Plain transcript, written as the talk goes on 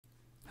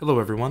Hello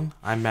everyone,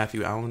 I'm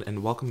Matthew Allen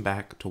and welcome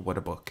back to What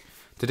a Book.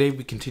 Today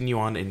we continue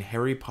on in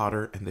Harry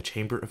Potter and the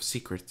Chamber of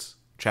Secrets,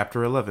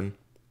 Chapter 11,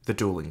 The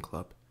Dueling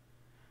Club.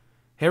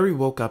 Harry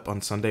woke up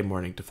on Sunday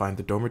morning to find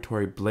the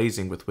dormitory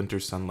blazing with winter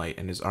sunlight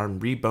and his arm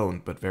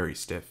reboned but very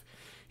stiff.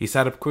 He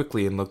sat up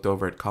quickly and looked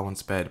over at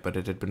Colin's bed, but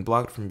it had been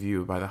blocked from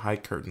view by the high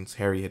curtains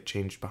Harry had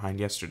changed behind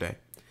yesterday.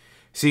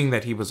 Seeing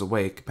that he was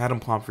awake, Madame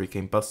Pomfrey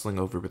came bustling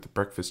over with the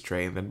breakfast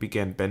tray and then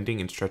began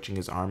bending and stretching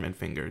his arm and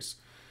fingers.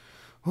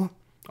 "Well,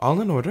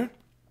 all in order,"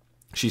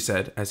 she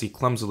said, as he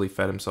clumsily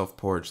fed himself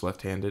porridge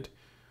left-handed.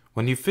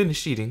 "When you've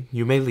finished eating,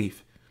 you may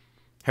leave."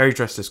 Harry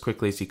dressed as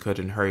quickly as he could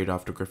and hurried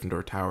off to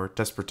Gryffindor Tower,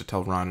 desperate to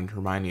tell Ron and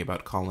Hermione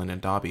about Colin and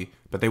Dobby,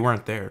 but they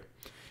weren't there.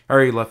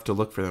 Harry left to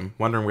look for them,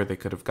 wondering where they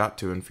could have got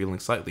to and feeling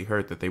slightly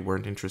hurt that they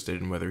weren't interested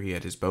in whether he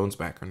had his bones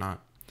back or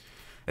not.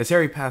 As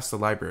Harry passed the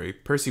library,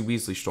 Percy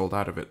Weasley strolled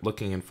out of it,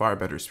 looking in far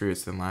better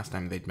spirits than last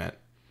time they'd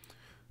met.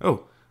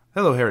 "Oh,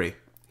 hello, Harry,"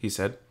 he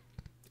said.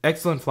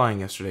 "Excellent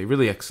flying yesterday,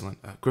 really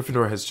excellent.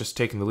 Gryffindor has just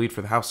taken the lead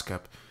for the House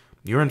Cup.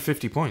 You earned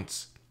 50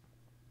 points.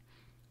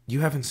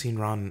 "You haven't seen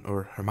Ron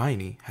or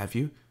Hermione, have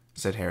you?"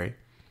 said Harry.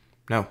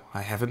 "No,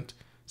 I haven't,"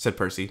 said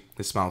Percy,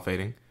 his smile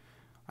fading.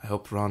 "I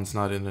hope Ron's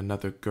not in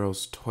another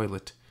girl's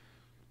toilet."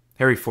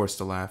 Harry forced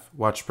a laugh,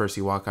 watched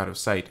Percy walk out of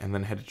sight, and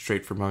then headed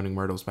straight for Moaning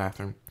Myrtle's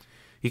bathroom.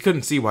 He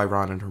couldn't see why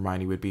Ron and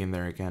Hermione would be in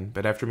there again,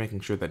 but after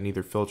making sure that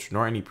neither Filch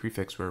nor any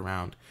prefects were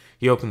around,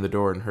 he opened the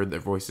door and heard their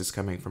voices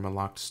coming from a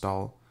locked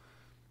stall.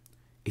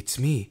 "It's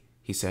me,"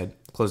 he said,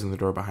 closing the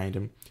door behind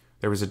him.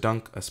 There was a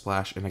dunk, a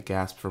splash, and a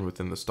gasp from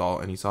within the stall,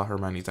 and he saw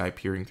Hermione's eye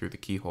peering through the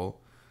keyhole.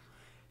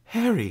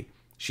 "Harry,"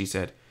 she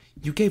said,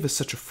 "you gave us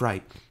such a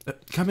fright.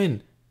 Come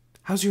in.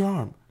 How's your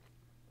arm?"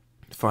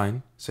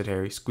 "Fine," said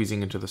Harry,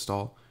 squeezing into the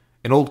stall.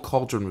 An old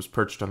cauldron was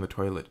perched on the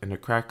toilet, and a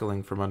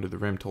crackling from under the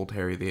rim told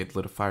Harry they had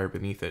lit a fire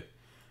beneath it.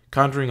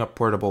 Conjuring up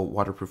portable,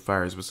 waterproof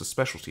fires was a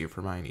specialty of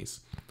Hermione's.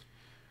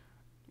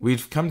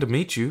 "We've come to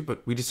meet you,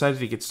 but we decided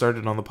to get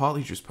started on the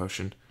Polyjuice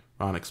Potion,"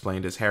 Ron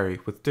explained as Harry,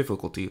 with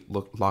difficulty,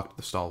 locked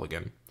the stall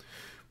again.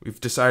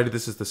 "We've decided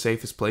this is the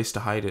safest place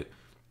to hide it."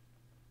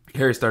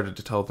 Harry started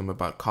to tell them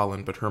about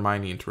Colin, but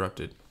Hermione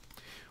interrupted.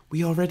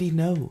 "We already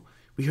know.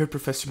 We heard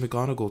Professor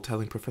McGonagall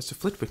telling Professor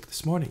Flitwick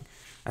this morning.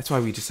 That's why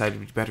we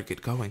decided we'd better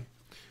get going."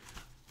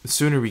 "The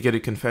sooner we get a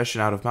confession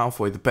out of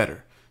Malfoy, the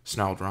better,"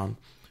 snarled Ron.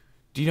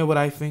 "Do you know what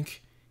I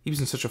think? He was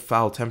in such a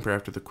foul temper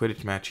after the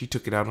Quidditch match, he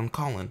took it out on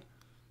Colin."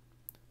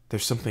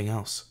 "There's something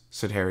else,"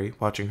 said Harry,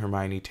 watching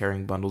Hermione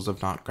tearing bundles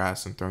of knot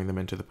grass and throwing them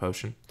into the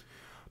potion.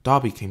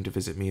 "Dobby came to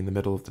visit me in the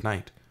middle of the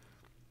night."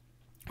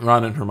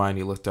 Ron and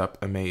Hermione looked up,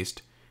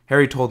 amazed.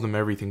 Harry told them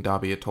everything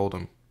Dobby had told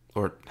him,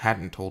 or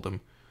hadn't told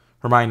him.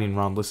 Hermione and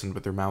Ron listened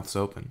with their mouths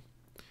open.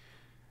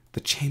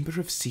 "The Chamber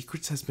of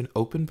Secrets has been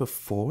opened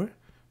before?"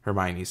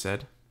 Hermione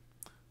said.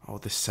 "Oh,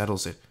 this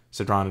settles it,"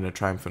 said Ron in a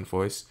triumphant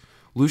voice.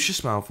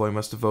 "Lucius Malfoy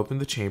must have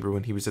opened the chamber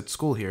when he was at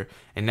school here,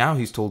 and now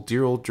he's told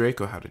dear old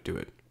Draco how to do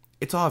it.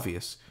 It's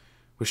obvious.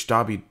 Wish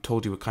Dobby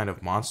told you what kind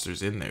of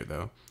monster's in there,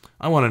 though.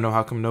 I want to know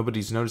how come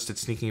nobody's noticed it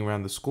sneaking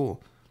around the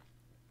school."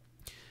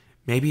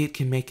 "Maybe it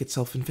can make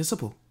itself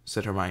invisible,"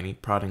 said Hermione,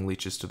 prodding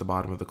leeches to the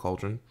bottom of the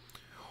cauldron.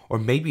 "Or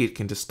maybe it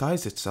can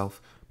disguise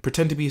itself,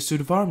 pretend to be a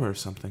suit of armor or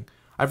something.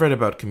 I've read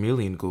about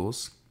chameleon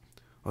ghouls."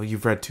 "Oh,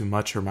 you've read too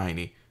much,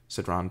 Hermione,"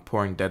 said Ron,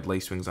 pouring dead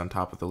lacewings on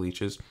top of the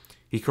leeches.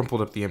 He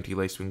crumpled up the empty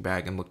lacewing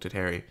bag and looked at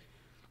Harry.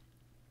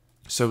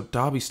 "So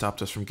Dobby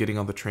stopped us from getting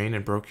on the train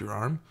and broke your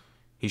arm?"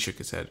 He shook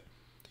his head.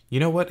 "You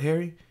know what,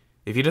 Harry?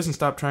 If he doesn't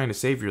stop trying to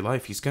save your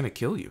life, he's going to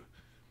kill you."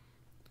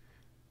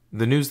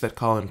 The news that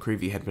Colin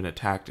Creevey had been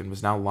attacked and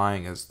was now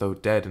lying as though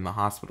dead in the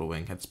hospital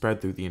wing had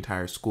spread through the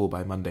entire school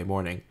by Monday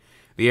morning.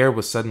 The air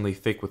was suddenly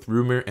thick with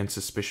rumor and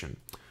suspicion.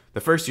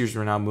 The first years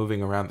were now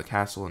moving around the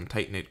castle in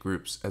tight-knit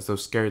groups, as though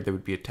scared they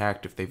would be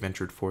attacked if they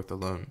ventured forth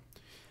alone.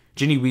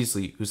 Ginny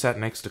Weasley, who sat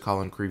next to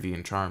Colin Creevey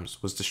in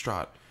Charms, was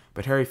distraught,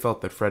 but Harry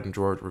felt that Fred and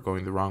George were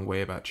going the wrong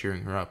way about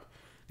cheering her up.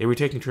 They were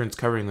taking turns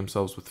covering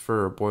themselves with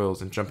fur or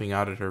boils and jumping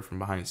out at her from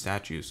behind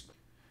statues.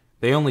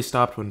 They only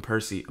stopped when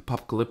Percy,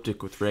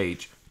 apocalyptic with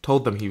rage,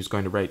 told them he was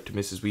going to write to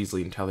Mrs.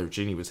 Weasley and tell her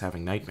Ginny was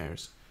having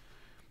nightmares.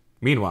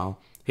 Meanwhile,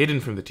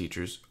 hidden from the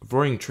teachers, a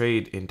roaring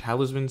trade in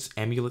talismans,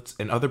 amulets,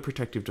 and other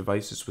protective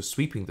devices was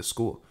sweeping the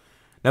school.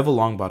 Neville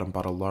Longbottom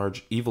bought a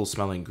large,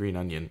 evil-smelling green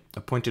onion,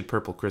 a pointed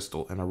purple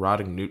crystal, and a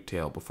rotting newt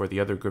tail before the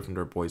other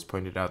Gryffindor boys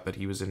pointed out that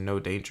he was in no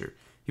danger.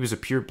 He was a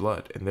pure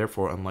blood, and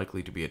therefore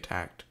unlikely to be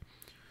attacked.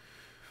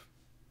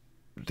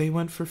 "They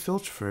went for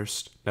Filch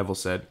first," Neville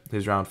said,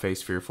 his round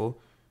face fearful.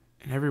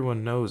 "And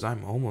everyone knows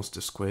I'm almost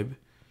a squib."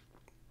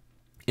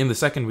 In the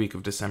second week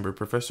of December,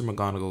 Professor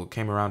McGonagall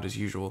came around as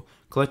usual,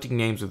 collecting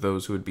names of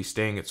those who would be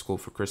staying at school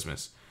for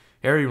Christmas.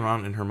 Harry,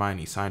 Ron, and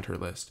Hermione signed her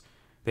list.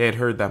 They had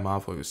heard that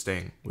Malfoy was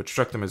staying, which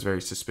struck them as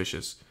very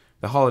suspicious.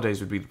 The holidays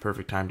would be the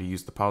perfect time to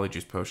use the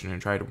Polyjuice Potion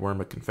and try to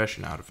worm a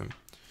confession out of him.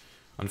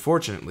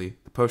 Unfortunately,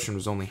 the potion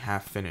was only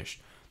half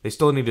finished. They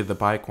still needed the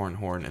bicorn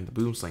horn and the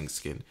boomslang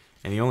skin,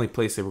 and the only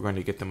place they were going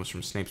to get them was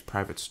from Snape's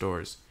private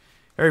stores.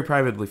 Harry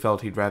privately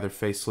felt he'd rather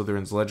face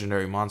Slytherin's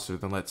legendary monster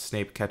than let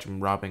Snape catch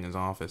him robbing his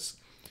office.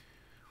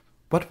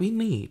 What we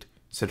need,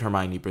 said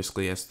Hermione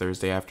briskly as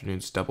Thursday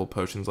afternoon's double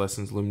potions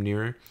lessons loomed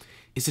nearer,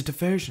 is a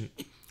diversion.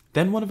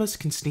 Then one of us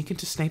can sneak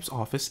into Snape's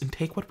office and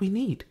take what we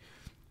need.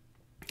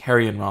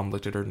 Harry and Ron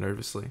looked at her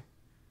nervously.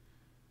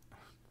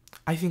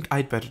 I think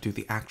I'd better do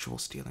the actual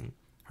stealing,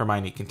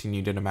 Hermione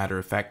continued in a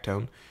matter-of-fact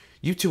tone.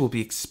 You two will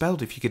be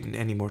expelled if you get in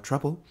any more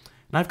trouble,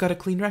 and I've got a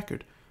clean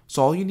record,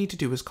 so all you need to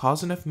do is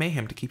cause enough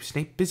mayhem to keep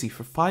Snape busy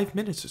for 5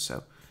 minutes or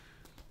so.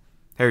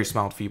 Harry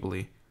smiled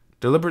feebly.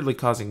 Deliberately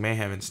causing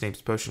mayhem in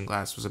Snape's potion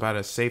glass was about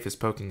as safe as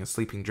poking a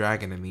sleeping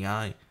dragon in the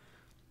eye.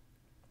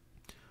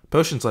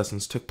 Potions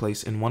lessons took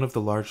place in one of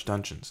the large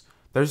dungeons.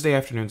 Thursday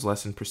afternoon's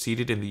lesson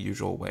proceeded in the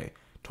usual way.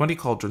 20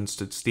 cauldrons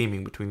stood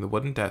steaming between the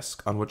wooden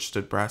desk on which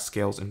stood brass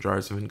scales and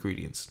jars of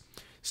ingredients.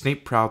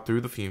 Snape prowled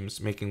through the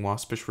fumes, making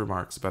waspish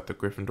remarks about the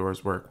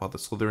Gryffindor's work while the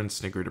Slytherins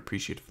sniggered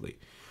appreciatively.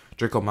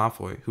 Draco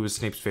Malfoy, who was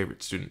Snape's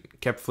favorite student,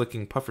 kept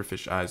flicking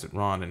pufferfish eyes at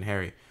Ron and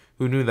Harry,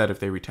 who knew that if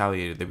they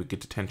retaliated they would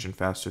get detention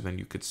faster than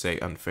you could say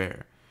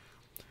unfair.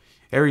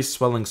 Harry's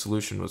swelling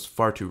solution was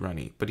far too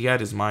runny, but he had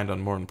his mind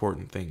on more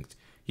important things.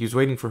 He was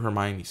waiting for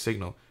Hermione's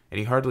signal, and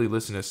he hardly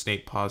listened as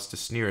Snape paused to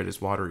sneer at his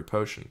watery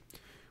potion.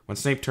 When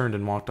Snape turned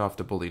and walked off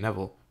to bully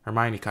Neville,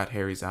 Hermione caught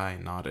Harry's eye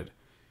and nodded.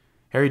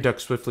 Harry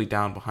ducked swiftly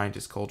down behind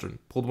his cauldron,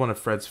 pulled one of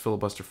Fred's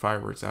filibuster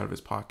fireworks out of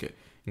his pocket,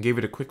 and gave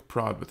it a quick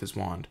prod with his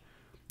wand.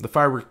 The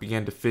firework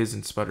began to fizz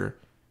and sputter.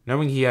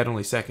 Knowing he had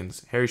only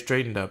seconds, Harry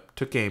straightened up,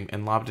 took aim,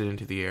 and lobbed it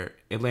into the air.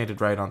 It landed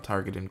right on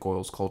target in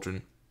Goyle's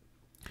cauldron.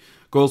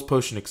 Goyle's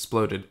potion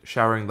exploded,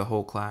 showering the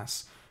whole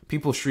class.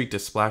 People shrieked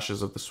as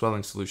splashes of the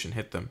swelling solution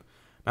hit them.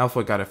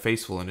 Malfoy got a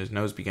faceful and his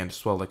nose began to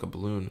swell like a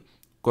balloon.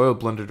 Goyle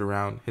blundered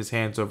around, his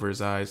hands over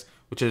his eyes,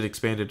 which had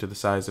expanded to the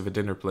size of a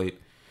dinner plate.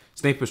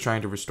 Snape was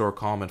trying to restore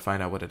calm and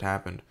find out what had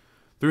happened.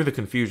 Through the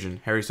confusion,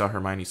 Harry saw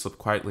Hermione slip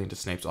quietly into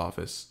Snape's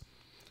office.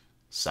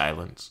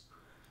 Silence.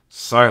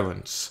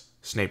 Silence,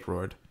 Snape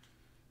roared.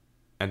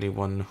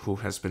 Anyone who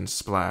has been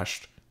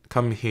splashed,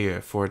 come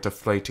here for a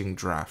deflating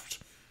draft.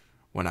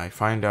 When I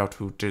find out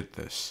who did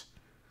this.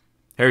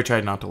 Harry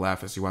tried not to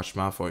laugh as he watched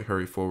Malfoy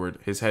hurry forward,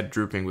 his head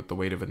drooping with the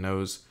weight of a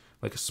nose,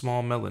 like a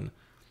small melon.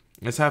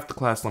 As half the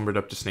class lumbered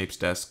up to Snape's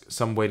desk,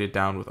 some weighted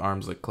down with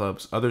arms like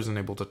clubs, others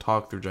unable to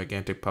talk through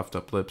gigantic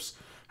puffed-up lips,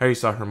 Harry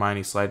saw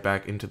Hermione slide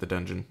back into the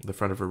dungeon, the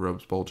front of her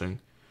robes bulging.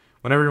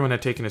 When everyone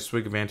had taken a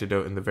swig of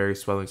antidote and the very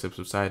swellings had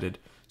subsided,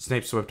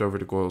 Snape swept over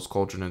to Goyle's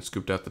cauldron and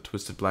scooped out the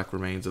twisted black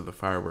remains of the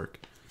firework.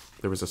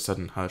 There was a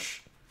sudden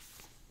hush.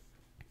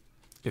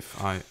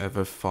 If I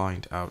ever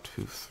find out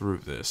who threw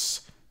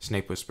this,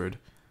 Snape whispered,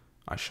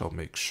 I shall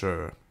make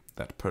sure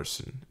that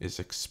person is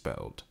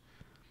expelled.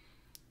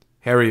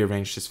 Harry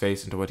arranged his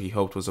face into what he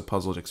hoped was a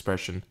puzzled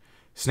expression.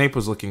 Snape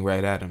was looking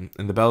right at him,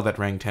 and the bell that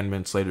rang 10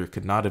 minutes later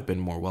could not have been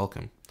more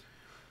welcome.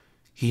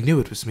 He knew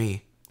it was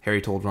me,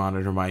 Harry told Ron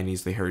and Hermione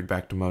as they hurried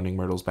back to Moaning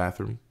Myrtle's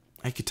bathroom.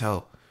 I could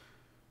tell.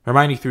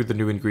 Hermione threw the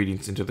new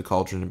ingredients into the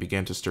cauldron and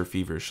began to stir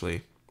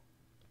feverishly.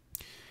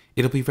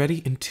 It'll be ready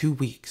in 2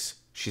 weeks,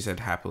 she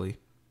said happily.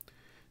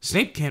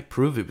 Snape can't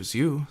prove it was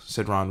you,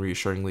 said Ron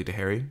reassuringly to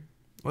Harry.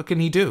 What can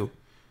he do?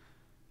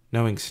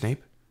 Knowing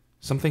Snape,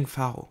 something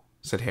foul,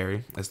 said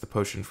Harry, as the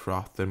potion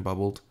frothed and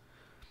bubbled.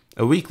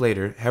 A week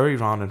later, Harry,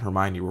 Ron, and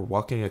Hermione were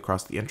walking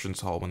across the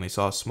entrance hall when they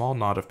saw a small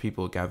knot of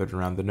people gathered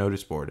around the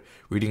notice board,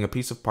 reading a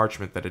piece of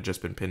parchment that had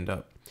just been pinned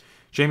up.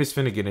 Seamus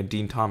Finnegan and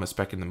Dean Thomas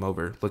beckoned them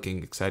over,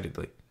 looking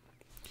excitedly.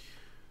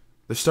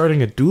 They're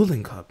starting a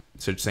dueling club,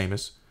 said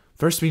Seamus.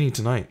 First meeting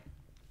tonight.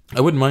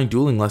 I wouldn't mind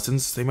dueling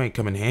lessons. They might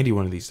come in handy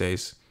one of these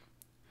days.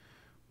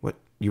 What,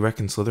 you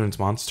reckon Slytherin's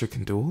monster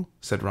can duel?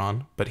 Said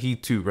Ron, but he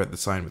too read the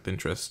sign with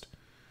interest.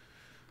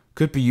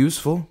 Could be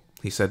useful,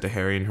 he said to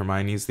Harry and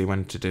Hermione as they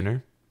went to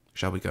dinner.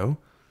 Shall we go?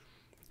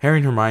 Harry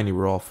and Hermione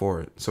were all for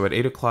it, so at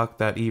 8 o'clock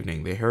that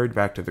evening they hurried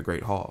back to the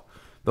great hall.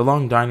 The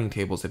long dining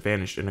tables had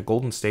vanished, and a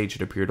golden stage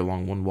had appeared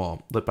along one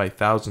wall, lit by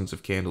thousands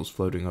of candles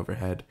floating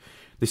overhead.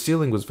 The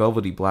ceiling was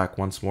velvety black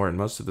once more, and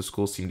most of the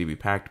school seemed to be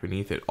packed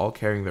beneath it, all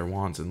carrying their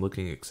wands and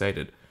looking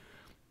excited.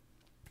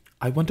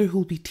 I wonder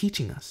who'll be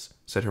teaching us,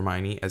 said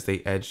Hermione as they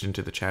edged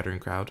into the chattering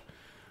crowd.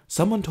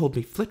 Someone told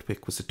me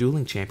Flitwick was a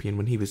dueling champion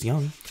when he was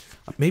young.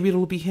 Maybe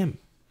it'll be him.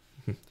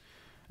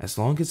 As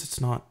long as it's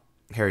not,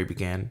 Harry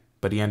began,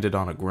 but he ended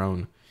on a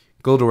groan.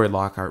 Gilderoy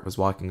Lockhart was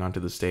walking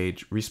onto the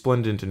stage,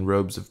 resplendent in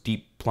robes of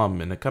deep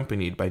plum and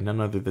accompanied by none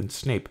other than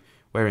Snape,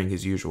 wearing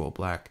his usual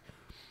black.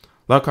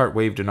 Lockhart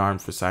waved an arm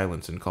for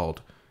silence and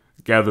called,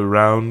 Gather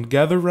round,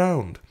 gather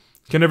round.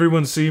 Can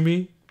everyone see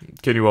me?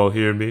 Can you all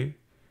hear me?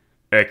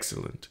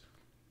 Excellent.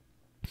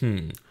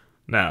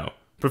 Now,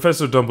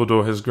 Professor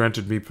Dumbledore has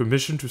granted me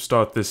permission to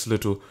start this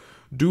little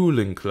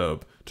dueling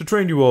club, to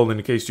train you all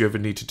in case you ever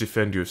need to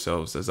defend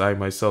yourselves, as I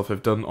myself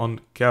have done on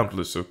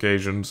countless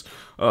occasions.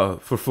 For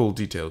full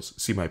details,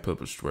 see my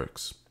published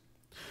works.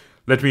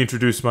 Let me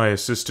introduce my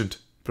assistant,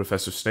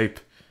 Professor Snape,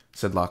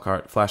 said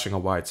Lockhart, flashing a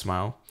wide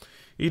smile.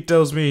 He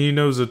tells me he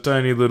knows a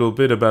tiny little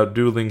bit about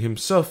dueling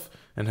himself,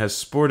 and has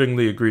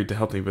sportingly agreed to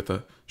help me with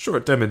a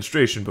short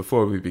demonstration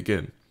before we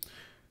begin.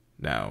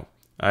 Now,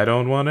 I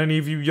don't want any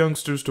of you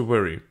youngsters to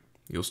worry.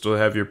 You'll still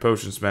have your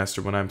potions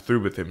master when I'm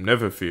through with him,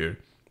 never fear.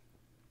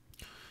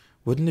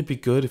 Wouldn't it be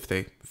good if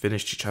they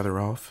finished each other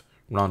off?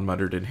 Ron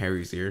muttered in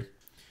Harry's ear.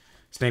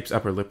 Snape's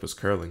upper lip was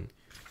curling.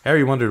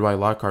 Harry wondered why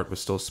Lockhart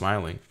was still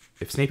smiling.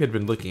 If Snape had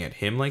been looking at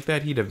him like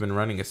that, he'd have been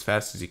running as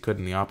fast as he could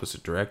in the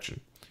opposite direction.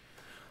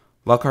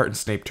 Lockhart and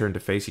Snape turned to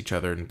face each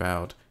other and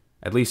bowed.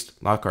 At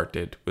least, Lockhart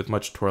did, with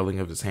much twirling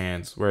of his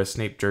hands, whereas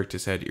Snape jerked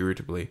his head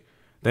irritably.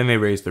 Then they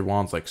raised their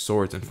wands like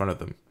swords in front of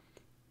them.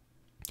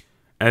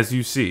 As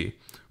you see,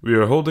 we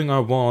are holding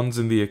our wands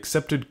in the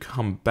accepted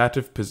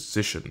combative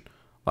position,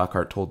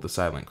 Lockhart told the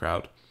silent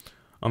crowd.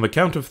 On the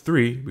count of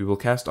 3, we will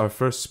cast our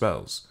first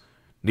spells.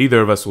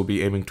 Neither of us will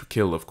be aiming to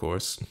kill, of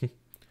course.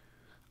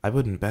 I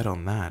wouldn't bet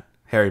on that,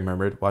 Harry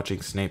murmured,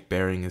 watching Snape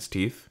baring his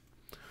teeth.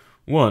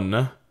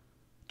 1,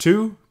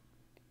 2,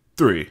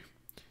 3.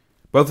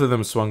 Both of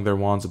them swung their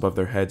wands above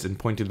their heads and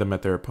pointed them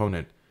at their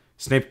opponent.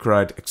 Snape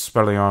cried,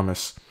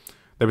 Expelliarmus.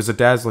 There was a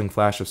dazzling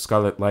flash of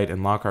scarlet light,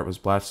 and Lockhart was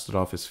blasted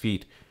off his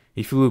feet.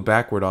 He flew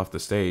backward off the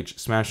stage,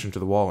 smashed into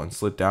the wall, and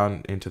slid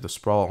down into the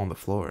sprawl on the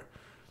floor.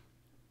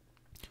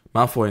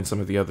 Malfoy and some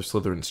of the other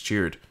Slytherins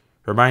cheered.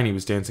 Hermione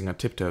was dancing on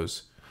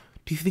tiptoes.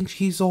 Do you think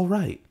he's all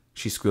right?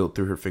 She squealed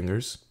through her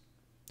fingers.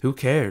 Who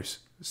cares?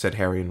 Said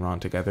Harry and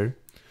Ron together.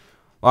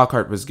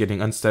 Lockhart was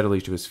getting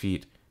unsteadily to his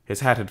feet.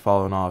 His hat had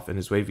fallen off, and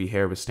his wavy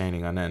hair was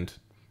standing on end.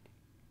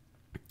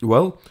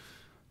 Well,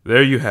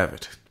 there you have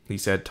it, he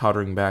said,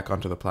 tottering back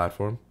onto the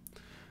platform.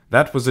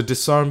 That was a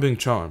disarming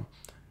charm.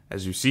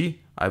 As you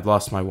see, I've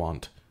lost my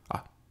wand.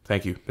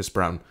 Thank you, Miss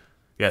Brown.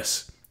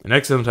 Yes, an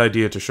excellent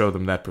idea to show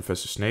them that,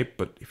 Professor Snape,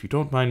 but if you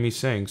don't mind me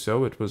saying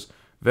so, it was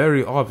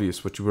very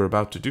obvious what you were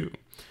about to do.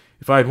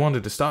 If I had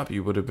wanted to stop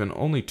you, it would have been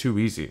only too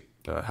easy.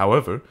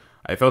 However,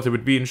 I felt it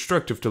would be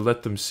instructive to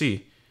let them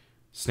see.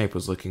 Snape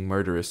was looking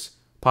murderous.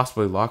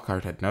 Possibly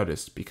Lockhart had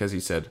noticed, because he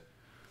said,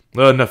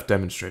 Enough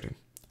demonstrating.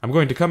 I'm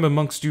going to come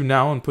amongst you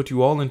now and put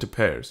you all into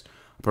pairs.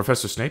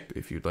 Professor Snape,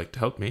 if you'd like to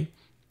help me.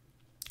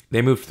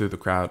 They moved through the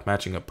crowd,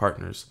 matching up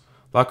partners.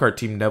 Lockhart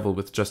teamed Neville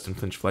with Justin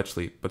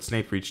Finch-Fletchley, but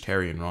Snape reached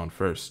Harry and Ron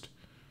first.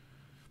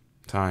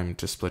 Time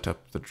to split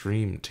up the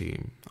dream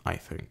team, I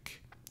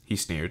think, he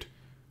sneered.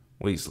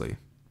 Weasley,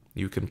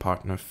 you can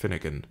partner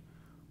Finnegan.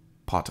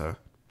 Potter.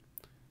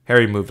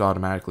 Harry moved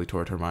automatically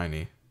toward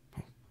Hermione.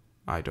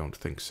 I don't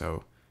think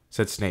so,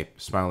 said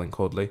Snape, smiling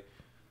coldly.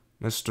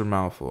 Mr.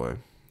 Malfoy,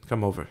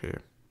 come over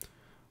here.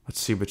 Let's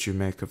see what you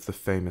make of the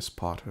famous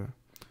Potter.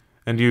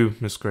 And you,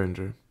 Miss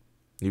Granger,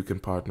 you can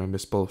partner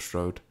Miss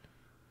Bulstrode.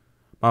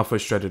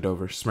 Malfoy strutted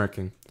over,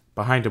 smirking.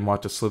 Behind him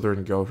walked a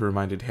Slytherin girl who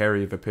reminded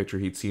Harry of a picture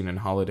he'd seen in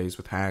Holidays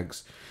with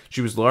Hags.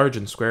 She was large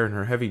and square, and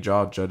her heavy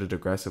jaw jutted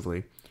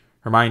aggressively.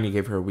 Hermione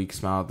gave her a weak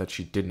smile that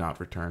she did not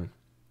return.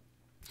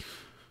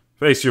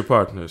 Face your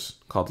partners,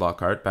 called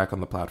Lockhart, back on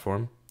the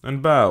platform,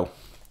 and bow.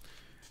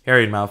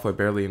 Harry and Malfoy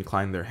barely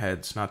inclined their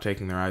heads, not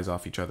taking their eyes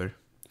off each other.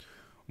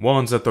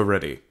 Wands at the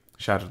ready,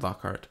 shouted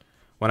Lockhart.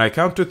 When I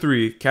count to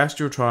 3, cast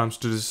your charms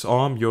to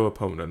disarm your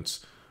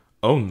opponents.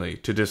 Only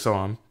to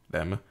disarm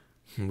them.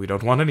 We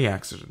don't want any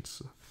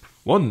accidents.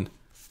 1,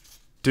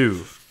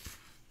 2,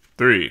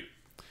 3.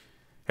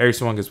 Harry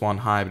swung his wand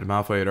high, but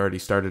Malfoy had already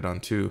started on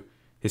 2.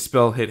 His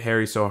spell hit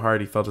Harry so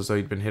hard he felt as though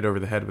he'd been hit over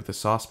the head with a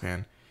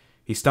saucepan.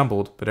 He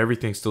stumbled, but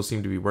everything still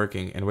seemed to be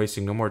working, and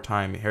wasting no more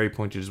time, Harry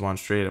pointed his wand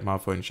straight at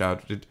Malfoy and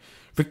shouted,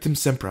 Victim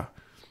Sempra!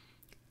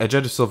 A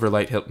jet of silver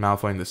light hit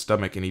Malfoy in the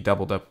stomach, and he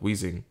doubled up,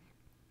 wheezing.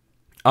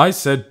 I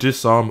said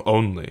disarm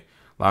only,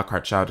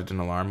 Lockhart shouted in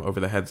alarm over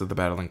the heads of the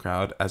battling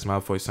crowd, as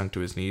Malfoy sunk to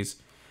his knees.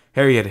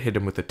 Harry had hit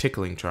him with a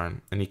tickling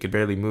charm, and he could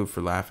barely move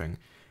for laughing.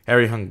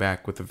 Harry hung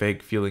back, with a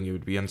vague feeling it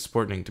would be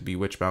unsporting to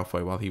bewitch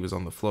Malfoy while he was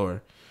on the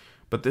floor.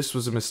 But this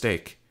was a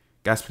mistake.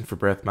 Gasping for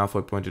breath,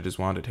 Malfoy pointed his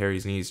wand at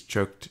Harry's knees,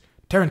 choked,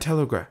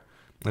 Tarantellogra!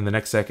 And the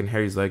next second,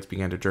 Harry's legs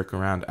began to jerk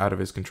around out of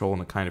his control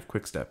in a kind of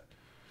quickstep.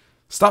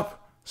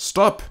 Stop!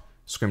 Stop!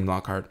 Screamed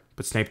Lockhart,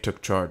 but Snape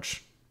took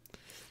charge.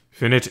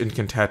 Finit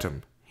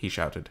incantatem, he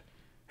shouted.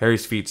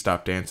 Harry's feet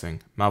stopped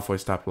dancing, Malfoy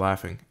stopped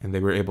laughing, and they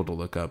were able to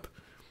look up.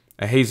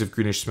 A haze of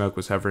greenish smoke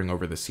was hovering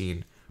over the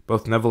scene.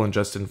 Both Neville and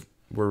Justin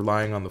were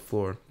lying on the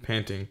floor,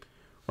 panting.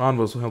 Ron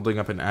was holding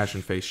up an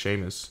ashen-faced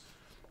Seamus,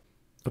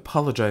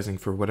 apologizing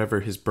for whatever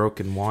his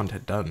broken wand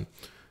had done.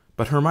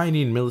 But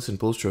Hermione and Millicent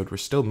Bulstrode were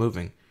still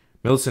moving.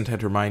 Millicent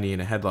had Hermione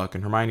in a headlock,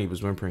 and Hermione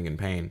was whimpering in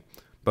pain.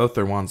 Both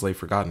their wands lay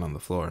forgotten on the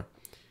floor.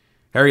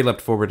 Harry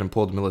leapt forward and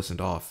pulled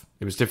Millicent off.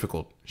 It was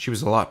difficult. She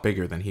was a lot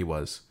bigger than he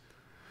was.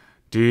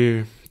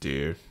 Dear,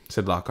 dear,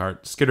 said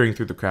Lockhart, skittering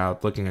through the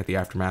crowd, looking at the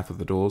aftermath of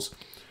the duels.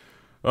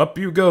 Up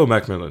you go,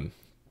 Macmillan.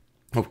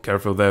 Oh,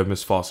 careful there,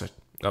 Miss Fawcett.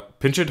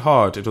 Pinch it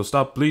hard. It'll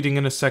stop bleeding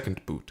in a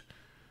second, Boot.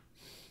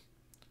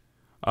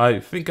 I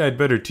think I'd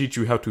better teach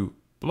you how to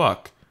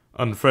block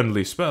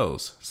unfriendly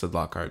spells, said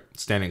Lockhart,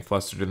 standing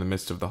flustered in the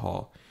midst of the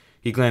hall.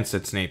 He glanced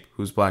at Snape,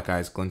 whose black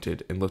eyes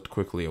glinted, and looked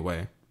quickly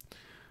away.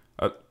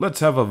 Let's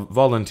have a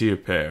volunteer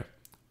pair.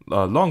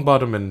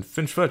 Longbottom and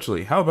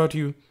Finch-Fetchely, how about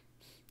you?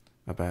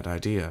 A bad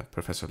idea,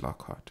 Professor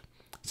Lockhart,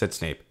 said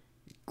Snape,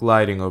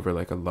 gliding over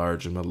like a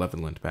large and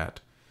malevolent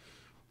bat.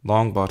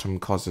 Longbottom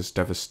causes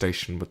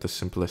devastation with the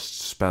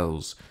simplest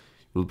spells.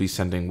 We'll be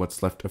sending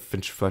what's left of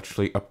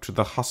Finch-Fetchely up to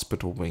the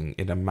hospital wing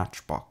in a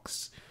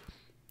matchbox.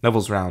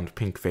 Neville's round,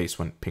 pink face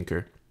went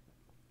pinker.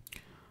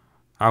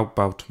 How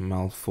about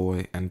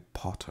Malfoy and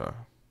Potter?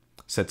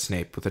 Said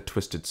Snape with a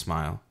twisted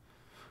smile.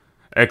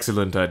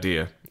 Excellent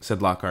idea,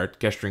 said Lockhart,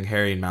 gesturing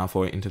Harry and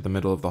Malfoy into the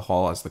middle of the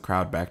hall as the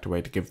crowd backed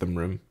away to give them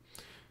room.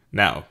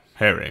 Now,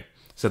 Harry,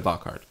 said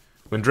Lockhart,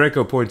 when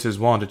Draco points his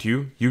wand at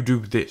you, you do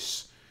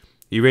this.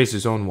 He raised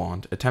his own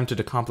wand, attempted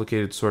a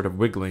complicated sort of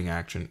wiggling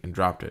action, and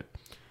dropped it.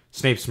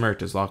 Snape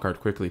smirked as Lockhart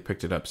quickly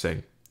picked it up,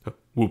 saying,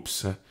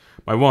 Whoops,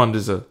 my wand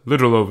is a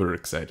little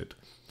overexcited.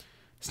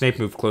 Snape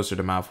moved closer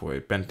to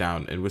Malfoy, bent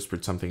down, and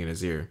whispered something in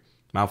his ear.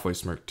 Malfoy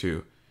smirked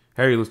too.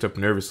 Harry looked up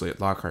nervously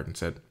at Lockhart and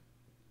said,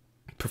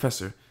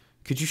 Professor,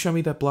 could you show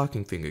me that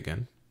blocking thing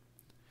again?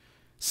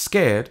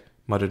 Scared,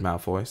 muttered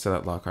Malfoy, so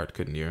that Lockhart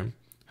couldn't hear him.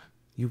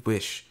 You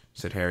wish,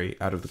 said Harry,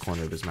 out of the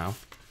corner of his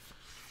mouth.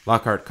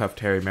 Lockhart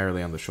cuffed Harry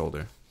merrily on the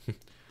shoulder.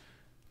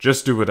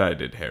 Just do what I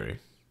did, Harry.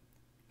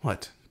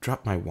 What,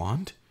 drop my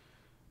wand?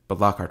 But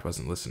Lockhart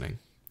wasn't listening.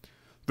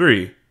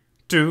 3,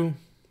 2,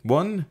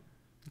 1,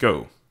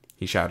 go,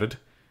 he shouted.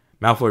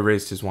 Malfoy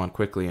raised his wand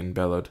quickly and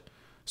bellowed,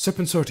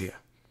 Serpensortia!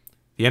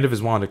 The end of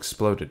his wand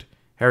exploded.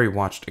 Harry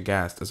watched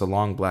aghast as a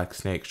long black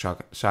snake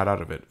shot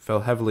out of it,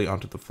 fell heavily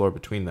onto the floor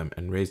between them,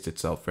 and raised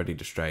itself ready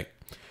to strike.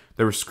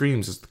 There were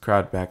screams as the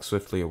crowd backed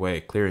swiftly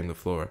away, clearing the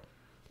floor.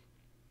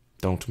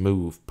 Don't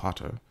move,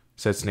 Potter,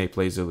 said Snape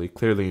lazily,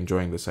 clearly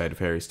enjoying the sight of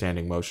Harry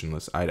standing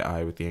motionless, eye to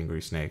eye with the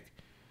angry snake.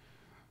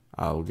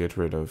 I'll get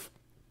rid of...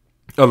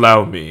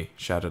 Allow me,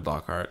 shouted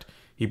Lockhart.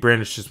 He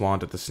brandished his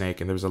wand at the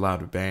snake, and there was a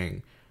loud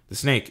bang. The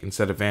snake,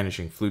 instead of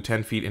vanishing, flew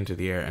 10 feet into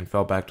the air and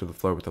fell back to the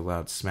floor with a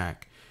loud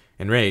smack.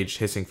 Enraged,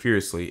 hissing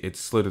furiously, it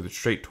slithered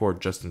straight toward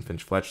Justin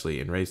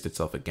Finch-Fletchley and raised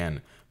itself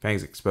again,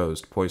 fangs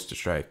exposed, poised to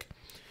strike.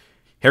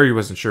 Harry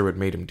wasn't sure what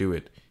made him do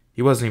it.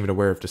 He wasn't even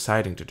aware of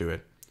deciding to do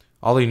it.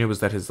 All he knew was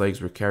that his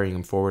legs were carrying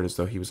him forward as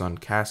though he was on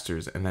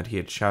casters, and that he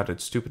had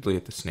shouted stupidly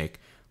at the snake,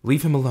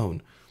 Leave him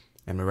alone!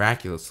 And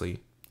miraculously,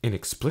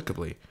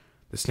 inexplicably,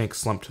 the snake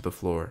slumped to the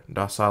floor,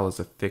 docile as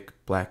a thick,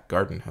 black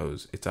garden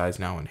hose, its eyes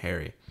now on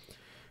Harry.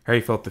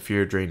 Harry felt the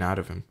fear drain out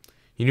of him.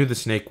 He knew the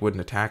snake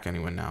wouldn't attack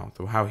anyone now,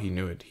 though how he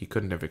knew it, he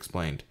couldn't have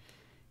explained.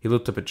 He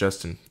looked up at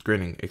Justin,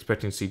 grinning,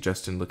 expecting to see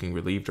Justin looking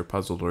relieved or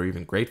puzzled or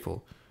even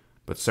grateful,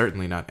 but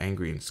certainly not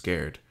angry and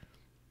scared.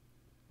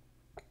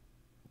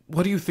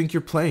 What do you think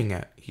you're playing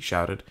at? He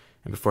shouted,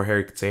 and before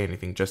Harry could say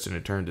anything, Justin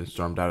had turned and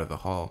stormed out of the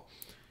hall.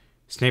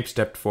 Snape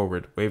stepped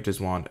forward, waved his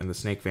wand, and the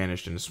snake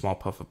vanished in a small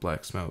puff of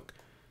black smoke.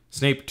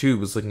 Snape, too,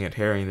 was looking at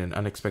Harry in an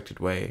unexpected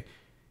way.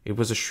 It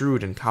was a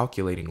shrewd and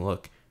calculating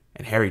look,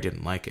 and Harry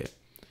didn't like it.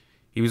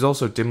 He was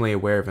also dimly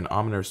aware of an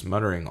ominous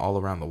muttering all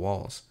around the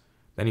walls.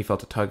 Then he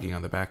felt a tugging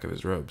on the back of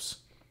his robes.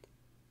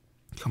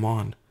 Come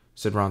on,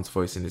 said Ron's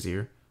voice in his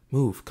ear.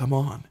 Move, come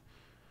on.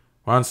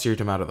 Ron steered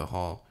him out of the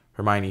hall,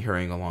 Hermione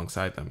hurrying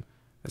alongside them.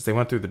 As they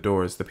went through the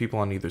doors, the people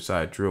on either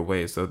side drew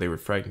away as though they were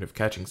frightened of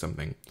catching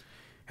something.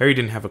 Harry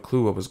didn't have a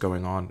clue what was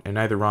going on, and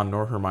neither Ron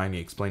nor Hermione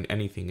explained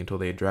anything until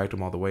they had dragged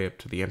him all the way up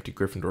to the empty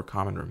Gryffindor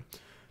common room.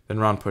 Then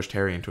Ron pushed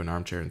Harry into an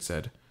armchair and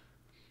said,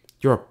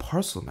 You're a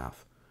parcel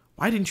mouth.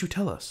 Why didn't you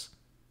tell us?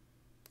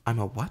 I'm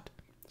a what?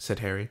 Said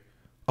Harry.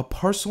 A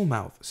parcel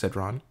mouth, said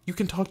Ron. You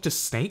can talk to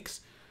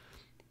snakes?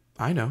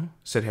 I know,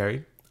 said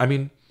Harry. I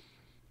mean,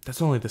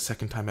 that's only the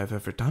second time I've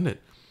ever done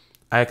it.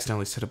 I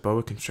accidentally set a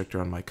boa constrictor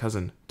on my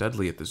cousin,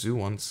 Dudley, at the zoo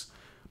once.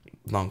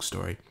 Long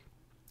story.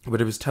 But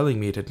it was telling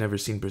me it had never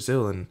seen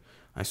Brazil, and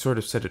I sort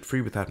of set it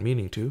free without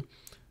meaning to.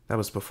 That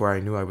was before I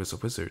knew I was a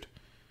wizard.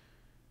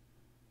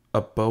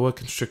 A boa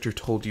constrictor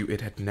told you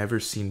it had never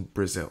seen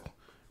Brazil,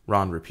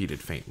 Ron repeated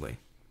faintly.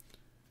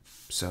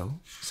 So,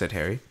 said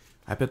Harry,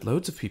 I bet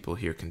loads of people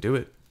here can do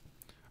it.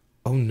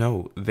 Oh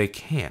no, they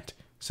can't,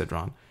 said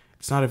Ron.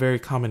 It's not a very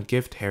common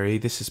gift, Harry.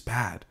 This is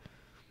bad.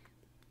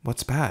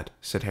 What's bad?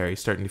 Said Harry,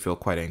 starting to feel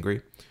quite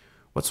angry.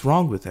 What's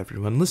wrong with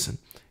everyone? Listen,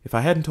 if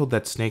I hadn't told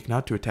that snake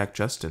not to attack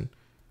Justin...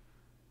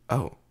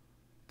 Oh,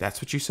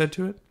 that's what you said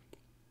to it?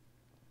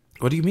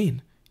 What do you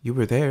mean? You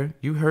were there.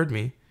 You heard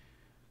me.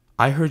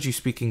 I heard you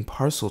speaking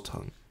parcel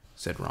tongue,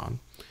 said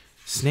Ron.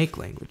 Snake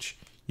language.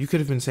 You could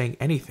have been saying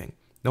anything.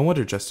 No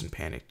wonder Justin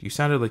panicked. You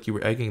sounded like you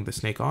were egging the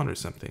snake on or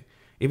something.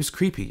 It was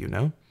creepy, you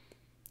know?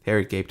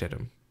 Harry gaped at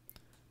him.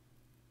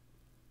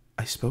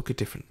 I spoke a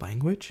different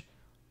language?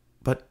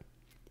 But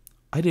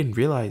I didn't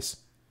realize.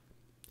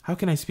 How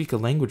can I speak a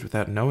language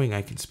without knowing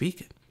I can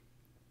speak it?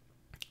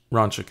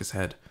 Ron shook his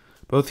head.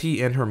 Both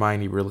he and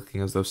Hermione were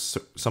looking as though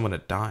someone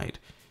had died.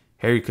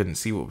 Harry couldn't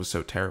see what was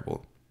so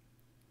terrible.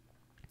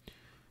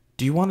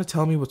 Do you want to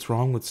tell me what's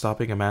wrong with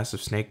stopping a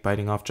massive snake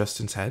biting off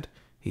Justin's head?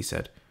 He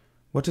said.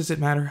 What does it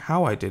matter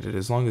how I did it,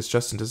 as long as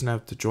Justin doesn't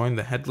have to join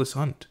the headless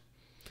hunt?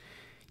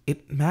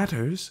 It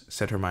matters,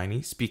 said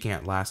Hermione, speaking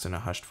at last in a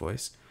hushed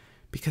voice,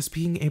 because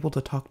being able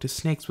to talk to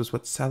snakes was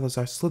what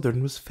Salazar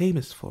Slytherin was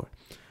famous for.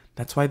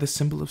 That's why the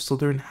symbol of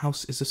Slytherin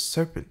House is a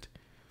serpent.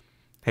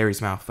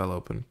 Harry's mouth fell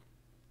open.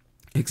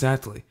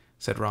 Exactly,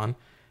 said Ron,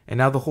 And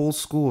now the whole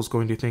school is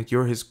going to think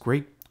you're his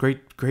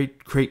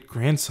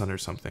great-great-great-great-grandson or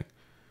something.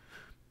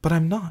 But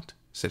I'm not,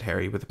 said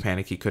Harry with a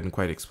panic he couldn't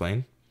quite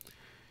explain.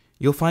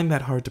 You'll find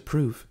that hard to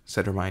prove,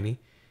 said Hermione.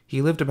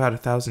 He lived about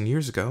 1,000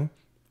 years ago.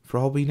 For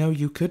all we know,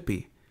 you could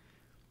be.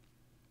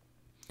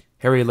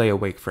 Harry lay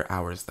awake for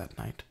hours that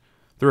night.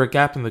 Through a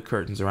gap in the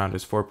curtains around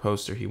his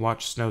four-poster, he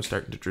watched snow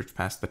starting to drift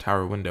past the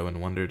tower window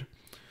and wondered,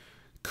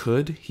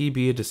 could he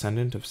be a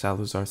descendant of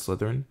Salazar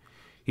Slytherin?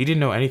 He didn't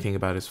know anything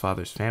about his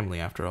father's family,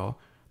 after all.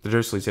 The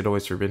Dursleys had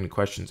always forbidden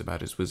questions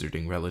about his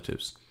wizarding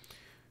relatives.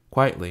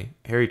 Quietly,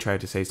 Harry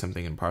tried to say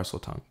something in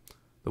Parseltongue.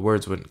 The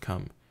words wouldn't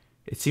come.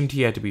 It seemed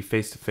he had to be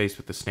face to face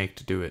with the snake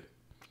to do it.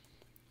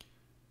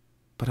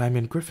 But I'm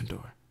in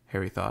Gryffindor,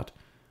 Harry thought.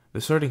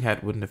 The Sorting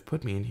Hat wouldn't have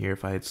put me in here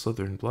if I had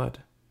Slytherin blood.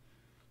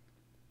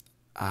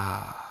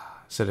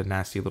 Ah, said a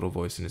nasty little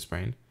voice in his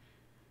brain.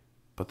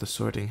 But the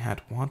Sorting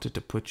Hat wanted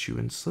to put you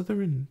in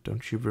Slytherin,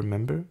 don't you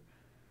remember?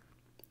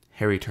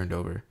 Harry turned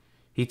over.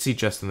 He'd see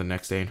Justin the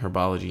next day in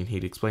herbology, and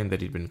he'd explain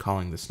that he'd been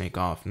calling the snake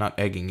off, not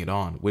egging it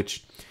on,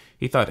 which,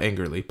 he thought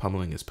angrily,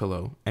 pummeling his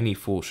pillow, any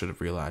fool should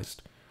have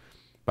realized.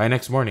 By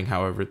next morning,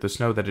 however, the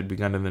snow that had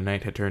begun in the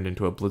night had turned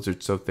into a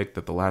blizzard so thick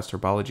that the last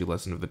herbology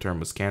lesson of the term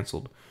was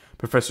cancelled.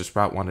 Professor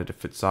Sprout wanted to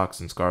fit socks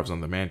and scarves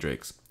on the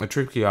mandrakes, a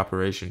tricky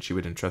operation she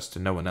would entrust to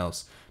no one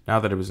else, now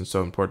that it was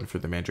so important for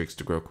the mandrakes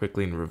to grow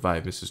quickly and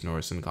revive Mrs.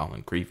 Norris and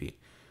Colin Creevey.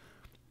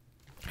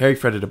 Harry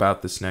fretted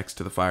about this next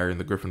to the fire in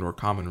the Gryffindor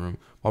common room,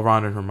 while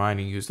Ron and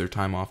Hermione used their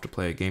time off to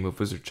play a game of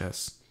wizard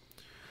chess.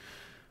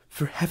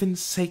 For heaven's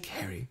sake,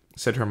 Harry,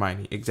 said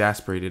Hermione,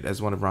 exasperated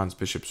as one of Ron's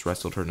bishops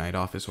wrestled her knight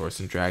off his horse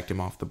and dragged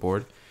him off the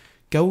board.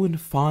 Go and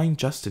find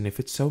Justin if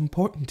it's so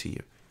important to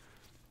you.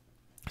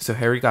 So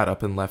Harry got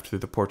up and left through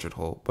the portrait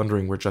hole,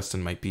 wondering where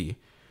Justin might be.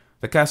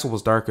 The castle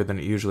was darker than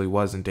it usually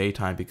was in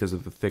daytime because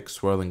of the thick,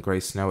 swirling gray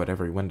snow at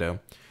every window.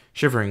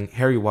 Shivering,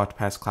 Harry walked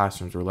past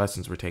classrooms where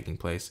lessons were taking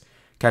place,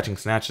 catching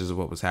snatches of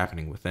what was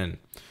happening within.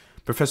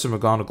 Professor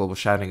McGonagall was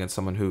shouting at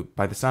someone who,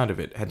 by the sound of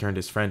it, had turned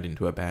his friend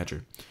into a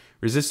badger.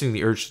 Resisting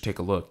the urge to take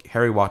a look,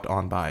 Harry walked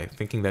on by,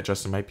 thinking that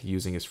Justin might be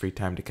using his free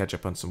time to catch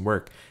up on some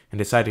work, and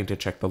deciding to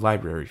check the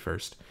library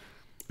first.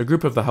 A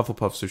group of the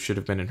Hufflepuffs who should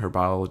have been in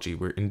herbology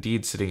were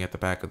indeed sitting at the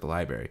back of the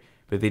library,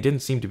 but they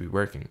didn't seem to be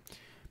working.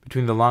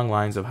 Between the long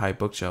lines of high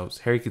bookshelves,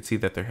 Harry could see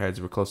that their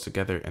heads were close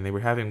together, and they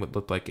were having what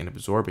looked like an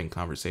absorbing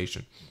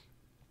conversation.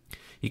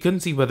 He couldn't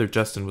see whether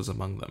Justin was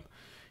among them.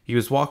 He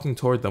was walking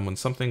toward them when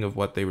something of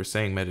what they were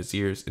saying met his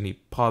ears, and he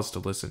paused to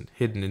listen,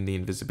 hidden in the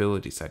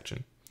invisibility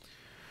section.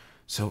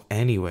 So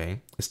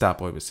anyway, a stout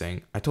boy was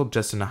saying, I told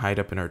Justin to hide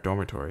up in our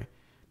dormitory.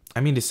 I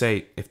mean to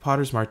say, if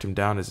Potter's marked him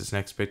down as his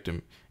next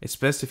victim, it's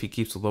best if he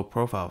keeps a low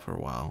profile for a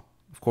while.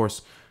 Of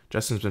course,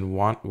 Justin's been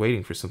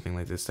waiting for something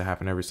like this to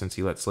happen ever since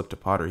he let slip to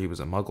Potter he was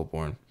a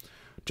Muggle-born.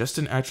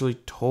 Justin actually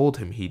told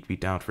him he'd be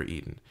down for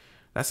Eden.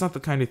 That's not the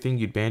kind of thing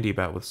you'd bandy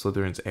about with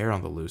Slytherin's heir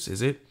on the loose,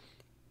 is it?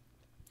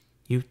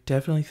 You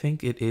definitely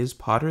think it is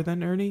Potter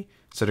then, Ernie?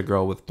 Said a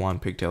girl with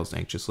blonde pigtails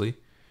anxiously.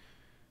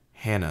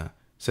 Hannah,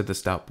 said the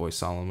stout boy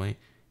solemnly,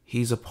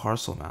 he's a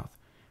Parselmouth.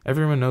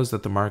 Everyone knows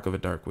that the mark of a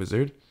dark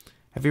wizard.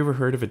 Have you ever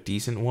heard of a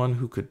decent one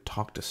who could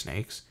talk to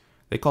snakes?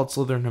 They called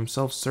Slytherin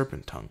himself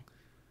Serpent Tongue.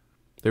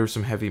 There was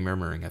some heavy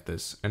murmuring at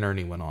this, and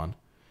Ernie went on.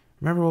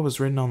 Remember what was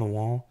written on the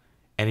wall?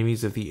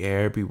 Enemies of the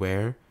air,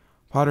 beware.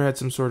 Potter had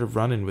some sort of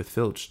run-in with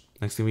Filch.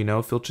 Next thing we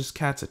know, Filch's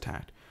cat's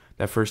attacked.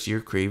 That first year,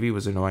 Creevey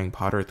was annoying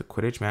Potter at the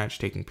Quidditch match,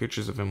 taking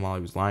pictures of him while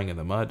he was lying in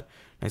the mud.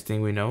 Next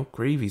thing we know,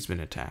 Creevey's been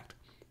attacked.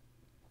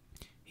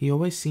 He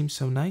always seems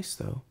so nice,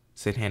 though,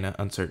 said Hannah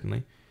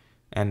uncertainly.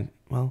 And,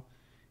 well,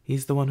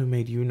 he's the one who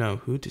made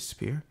you-know-who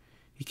disappear.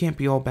 He can't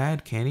be all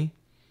bad, can he?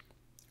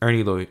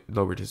 Ernie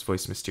lowered his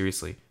voice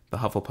mysteriously. The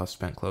Hufflepuffs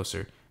bent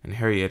closer, and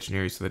Harry edged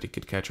nearer so that he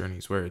could catch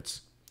Ernie's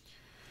words.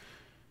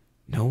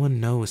 No one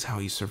knows how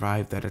he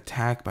survived that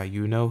attack by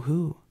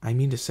you-know-who. I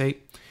mean to say,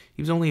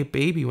 he was only a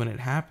baby when it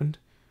happened.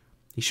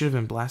 He should have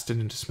been blasted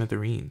into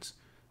smithereens.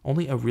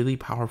 Only a really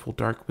powerful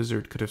dark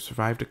wizard could have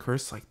survived a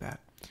curse like that.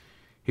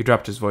 He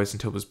dropped his voice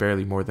until it was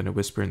barely more than a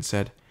whisper and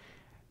said,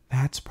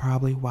 That's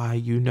probably why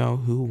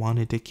you-know-who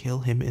wanted to kill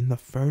him in the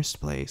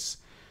first place.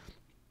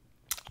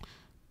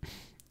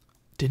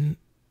 Didn't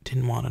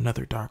want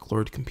another Dark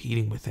Lord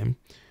competing with him.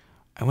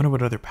 I wonder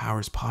what other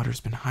powers Potter's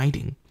been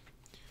hiding.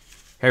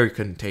 Harry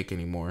couldn't take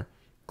any more.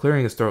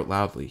 Clearing his throat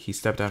loudly, he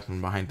stepped out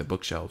from behind the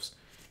bookshelves.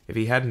 If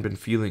he hadn't been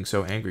feeling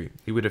so angry,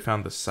 he would have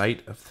found the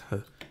sight of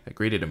that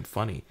greeted him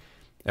funny.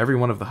 Every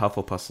one of the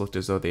Hufflepuffs looked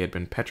as though they had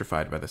been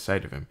petrified by the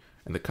sight of him,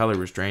 and the color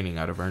was draining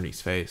out of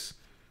Ernie's face.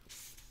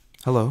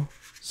 Hello,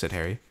 said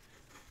Harry.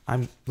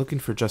 I'm looking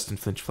for Justin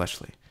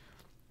Finch-Fetchely.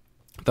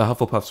 The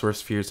Hufflepuffs'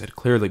 worst fears had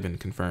clearly been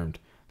confirmed.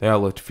 They all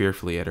looked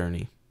fearfully at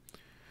Ernie.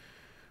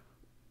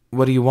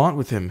 What do you want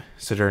with him?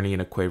 Said Ernie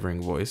in a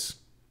quavering voice.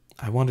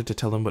 I wanted to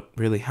tell him what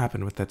really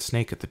happened with that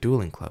snake at the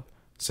dueling club,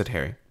 said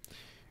Harry.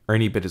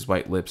 Ernie bit his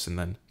white lips and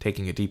then,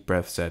 taking a deep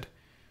breath, said,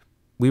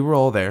 We were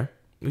all there.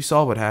 We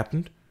saw what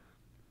happened.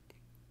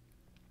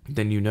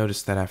 Then you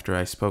noticed that after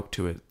I spoke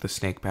to it, the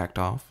snake backed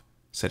off,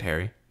 said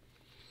Harry.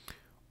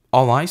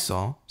 All I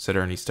saw, said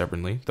Ernie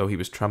stubbornly, though he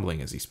was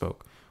trembling as he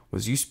spoke,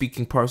 was you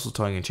speaking parcel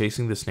tongue and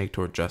chasing the snake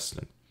toward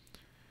Justin.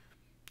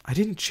 I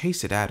didn't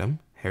chase it at him,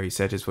 Harry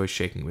said, his voice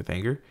shaking with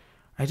anger.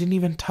 I didn't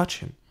even touch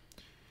him.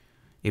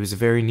 It was a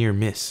very near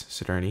miss,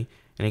 said Ernie,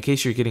 and in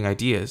case you're getting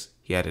ideas,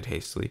 he added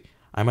hastily,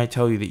 I might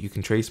tell you that you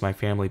can trace my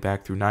family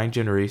back through 9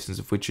 generations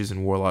of witches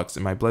and warlocks,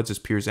 and my blood's as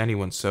pure as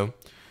anyone's, so...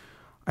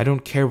 I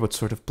don't care what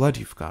sort of blood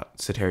you've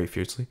got, said Harry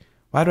fiercely.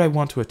 Why do I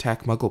want to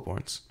attack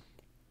Muggleborns?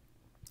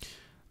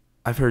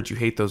 I've heard you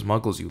hate those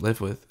Muggles you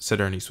live with,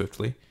 said Ernie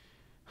swiftly.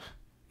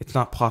 It's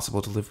not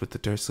possible to live with the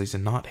Dursleys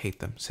and not hate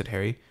them, said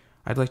Harry.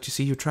 I'd like to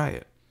see you try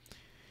it.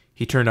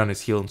 He turned on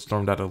his heel and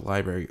stormed out of the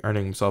library,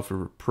 earning himself a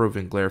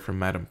reproving glare from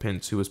Madame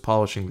Pince, who was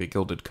polishing the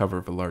gilded cover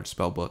of a large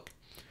spell book.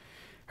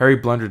 Harry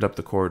blundered up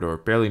the corridor,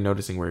 barely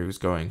noticing where he was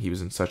going. He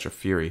was in such a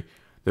fury.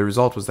 The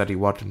result was that he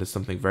walked into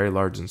something very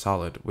large and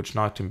solid, which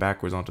knocked him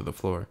backwards onto the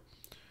floor.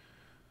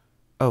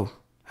 Oh,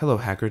 hello,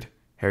 Hagrid,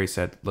 Harry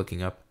said,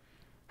 looking up.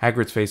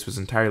 Hagrid's face was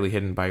entirely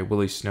hidden by a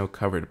woolly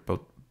snow-covered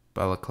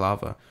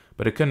balaclava,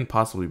 but it couldn't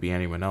possibly be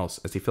anyone else,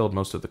 as he filled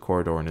most of the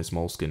corridor in his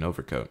moleskin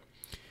overcoat.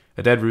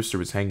 A dead rooster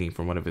was hanging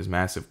from one of his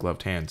massive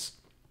gloved hands.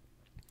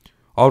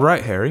 All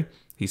right, Harry,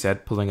 he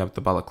said, pulling up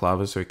the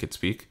balaclava so he could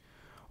speak.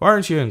 Why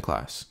aren't you in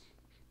class?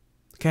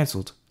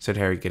 Cancelled, said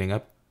Harry, getting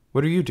up.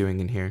 What are you doing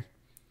in here?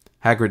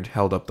 Hagrid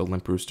held up the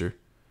limp rooster.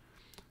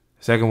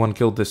 Second one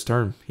killed this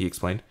term, he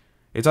explained.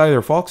 It's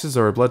either foxes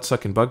or a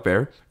blood-sucking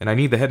bugbear, and I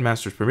need the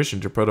headmaster's permission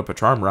to put up a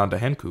charm around a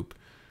hen coop.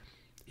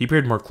 He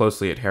peered more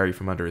closely at Harry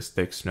from under his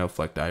thick,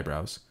 snow-flecked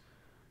eyebrows.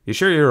 You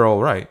sure you're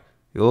all right?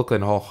 You look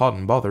like all hot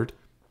and bothered.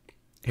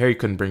 Harry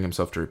couldn't bring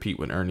himself to repeat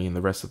what Ernie and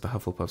the rest of the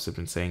Hufflepuffs had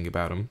been saying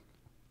about him.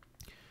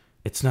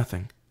 It's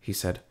nothing, he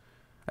said.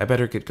 I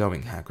better get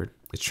going, Hagrid.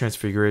 It's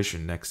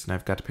Transfiguration next, and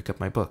I've got to pick up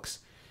my books.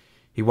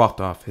 He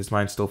walked off, his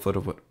mind still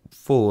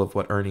full of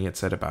what Ernie had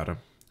said about him.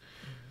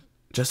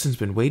 Justin's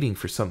been waiting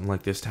for something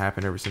like this to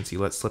happen ever since he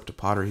let slip to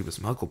Potter he was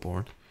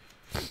Muggle-born.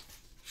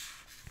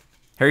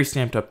 Harry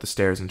stamped up the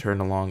stairs and turned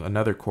along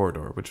another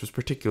corridor, which was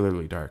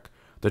particularly dark.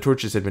 The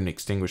torches had been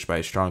extinguished by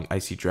a strong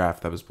icy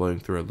draft that was blowing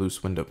through a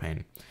loose window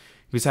pane.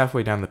 He was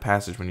halfway down the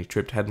passage when he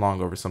tripped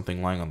headlong over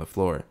something lying on the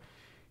floor.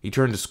 He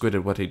turned to squint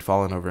at what he'd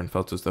fallen over and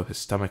felt as though his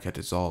stomach had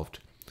dissolved.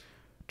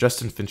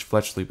 Justin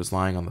Finch-Fetchely was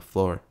lying on the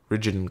floor,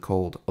 rigid and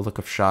cold, a look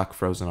of shock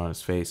frozen on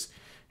his face,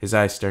 his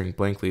eyes staring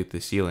blankly at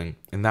the ceiling,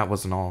 and that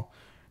wasn't all.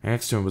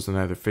 Next to him was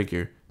another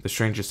figure, the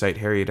strangest sight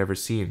Harry had ever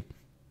seen.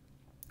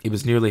 It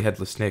was nearly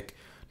Headless Nick,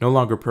 no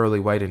longer pearly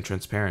white and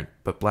transparent,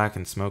 but black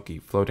and smoky,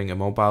 floating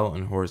immobile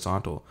and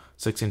horizontal,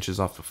 6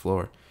 inches off the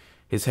floor.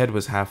 His head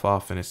was half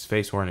off, and his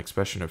face wore an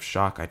expression of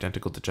shock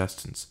identical to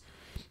Justin's.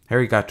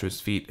 Harry got to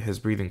his feet, his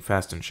breathing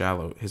fast and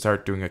shallow, his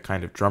heart doing a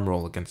kind of drum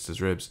roll against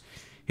his ribs.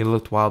 He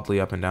looked wildly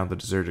up and down the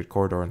deserted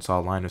corridor and saw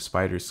a line of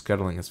spiders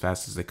scuttling as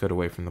fast as they could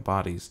away from the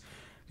bodies.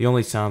 The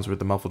only sounds were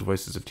the muffled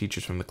voices of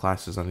teachers from the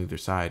classes on either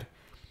side.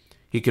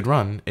 He could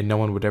run, and no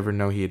one would ever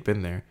know he had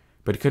been there,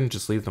 but he couldn't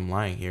just leave them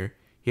lying here.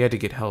 He had to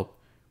get help.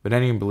 Would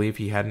anyone believe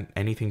he hadn't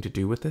anything to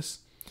do with this?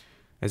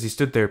 As he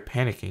stood there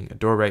panicking, a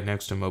door right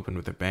next to him opened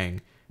with a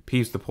bang.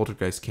 Peeves the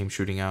poltergeist came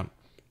shooting out.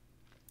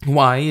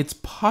 Why, it's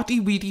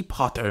Potty-Weedy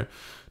Potter,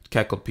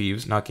 cackled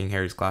Peeves, knocking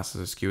Harry's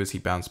glasses askew as he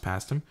bounced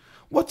past him.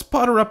 What's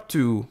Potter up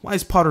to?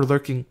 Why's Potter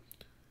lurking?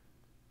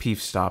 Peeves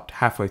stopped,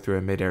 halfway through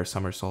a mid-air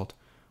somersault.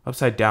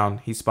 Upside down,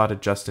 he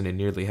spotted Justin and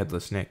nearly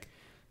Headless Nick.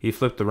 He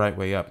flipped the right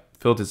way up,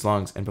 filled his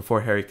lungs, and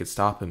before Harry could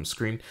stop him,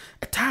 screamed,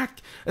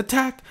 Attack!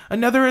 Attack!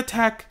 Another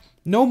attack!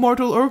 No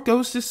mortal or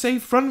ghost is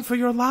safe! Run for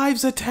your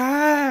lives!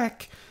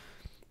 Attack!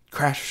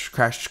 Crash,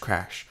 crash,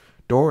 crash.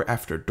 Door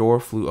after door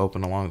flew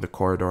open along the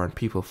corridor and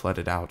people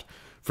flooded out.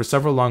 For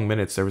several long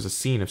minutes there was a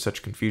scene of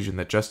such confusion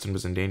that Justin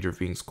was in danger of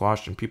being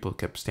squashed and people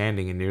kept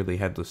standing in nearly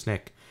Headless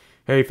Nick.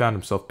 Harry found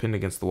himself pinned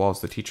against the wall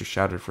as the teacher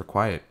shouted for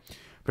quiet.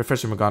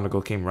 Professor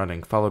McGonagall came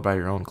running, followed by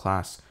her own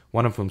class,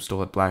 one of whom still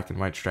had black and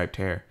white striped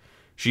hair.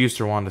 She used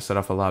her wand to set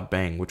off a loud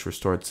bang, which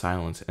restored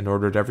silence, and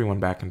ordered everyone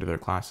back into their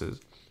classes.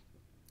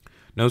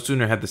 No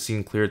sooner had the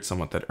scene cleared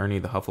somewhat than Ernie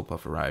the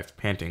Hufflepuff arrived,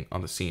 panting,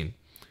 on the scene.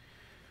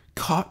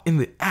 Caught in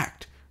the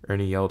act!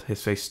 Ernie yelled,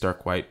 his face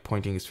stark white,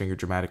 pointing his finger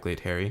dramatically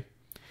at Harry.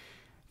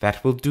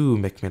 That will do,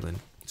 Macmillan,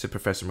 said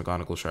Professor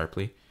McGonagall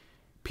sharply.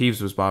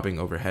 Peeves was bobbing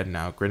overhead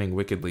now, grinning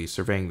wickedly,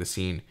 surveying the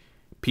scene.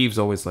 Peeves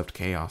always loved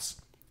chaos.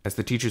 As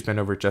the teachers bent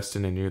over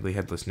Justin and nearly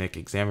Headless Nick,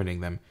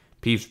 examining them,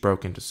 Peeves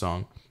broke into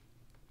song.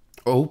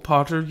 Oh,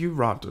 Potter, you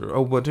rotter,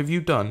 oh, what have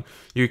you done?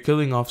 You're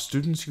killing off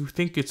students who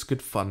think it's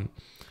good fun.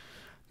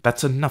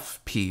 That's enough,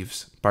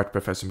 Peeves, barked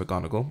Professor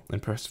McGonagall,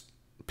 and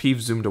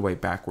Peeves zoomed away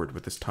backward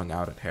with his tongue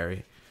out at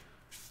Harry.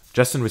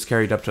 Justin was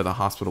carried up to the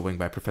hospital wing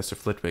by Professor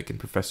Flitwick and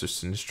Professor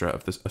Sinistra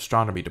of the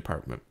astronomy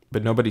department,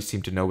 but nobody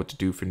seemed to know what to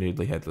do for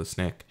nearly Headless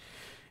Nick.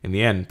 In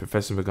the end,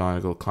 Professor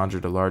McGonagall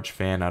conjured a large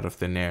fan out of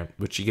thin air,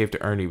 which she gave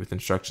to Ernie with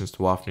instructions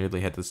to waft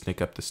nearly Headless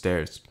Nick up the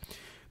stairs.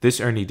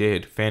 This Ernie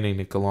did, fanning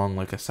Nick along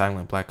like a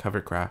silent black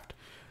hovercraft.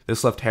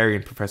 This left Harry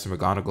and Professor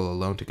McGonagall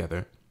alone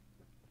together.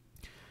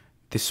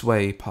 This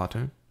way,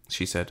 Potter,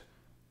 she said.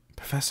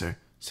 Professor,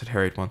 said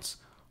Harry at once,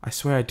 I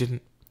swear I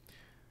didn't...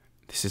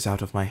 This is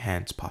out of my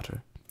hands,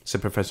 Potter,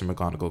 said Professor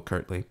McGonagall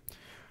curtly.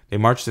 They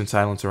marched in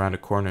silence around a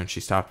corner, and she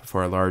stopped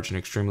before a large and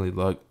extremely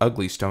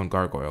ugly stone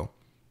gargoyle.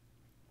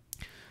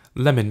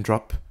 Lemon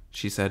drop,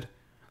 she said.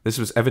 This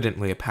was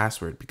evidently a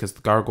password, because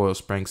the gargoyle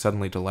sprang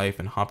suddenly to life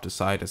and hopped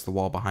aside as the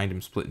wall behind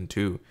him split in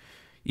two.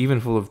 Even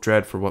full of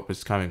dread for what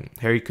was coming,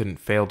 Harry couldn't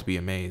fail to be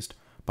amazed.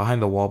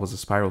 Behind the wall was a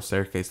spiral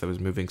staircase that was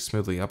moving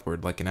smoothly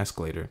upward like an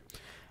escalator.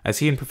 As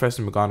he and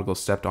Professor McGonagall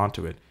stepped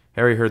onto it,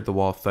 Harry heard the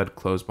wall thud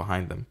close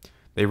behind them.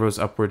 They rose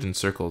upward in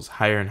circles,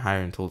 higher and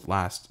higher until at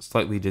last,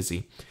 slightly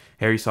dizzy,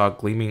 Harry saw a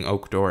gleaming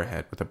oak door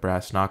ahead with a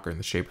brass knocker in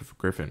the shape of a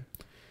griffin.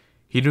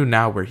 He knew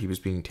now where he was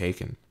being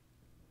taken.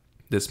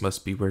 This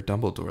must be where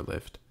Dumbledore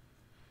lived.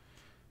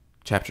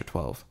 Chapter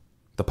 12.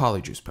 The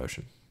Polyjuice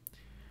Potion.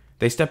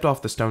 They stepped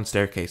off the stone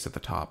staircase at the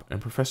top,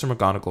 and Professor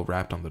McGonagall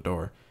rapped on the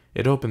door.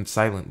 It opened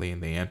silently,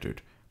 and they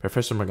entered.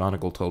 Professor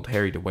McGonagall told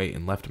Harry to wait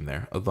and left him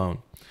there,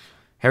 alone.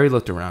 Harry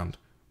looked around.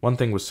 One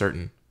thing was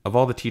certain. Of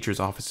all the teachers'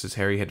 offices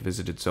Harry had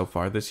visited so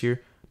far this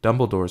year,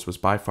 Dumbledore's was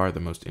by far the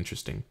most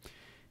interesting.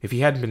 If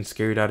he hadn't been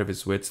scared out of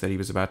his wits that he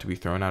was about to be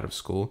thrown out of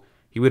school,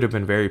 he would have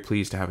been very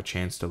pleased to have a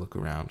chance to look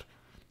around.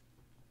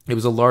 It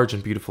was a large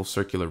and beautiful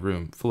circular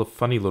room, full of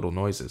funny little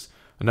noises.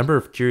 A number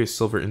of curious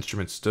silver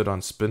instruments stood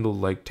on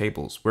spindle-legged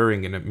tables,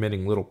 whirring and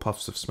emitting little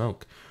puffs of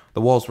smoke.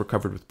 The walls were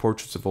covered with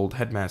portraits of old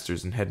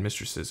headmasters and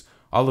headmistresses,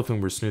 all of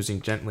whom were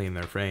snoozing gently in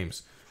their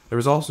frames. There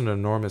was also an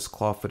enormous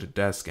claw-footed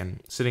desk,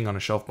 and, sitting on a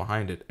shelf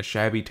behind it, a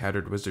shabby,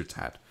 tattered wizard's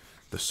hat.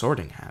 The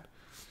sorting hat.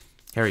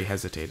 Harry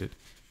hesitated.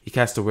 He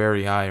cast a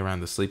wary eye around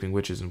the sleeping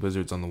witches and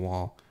wizards on the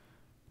wall.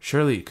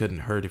 Surely it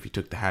couldn't hurt if he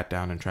took the hat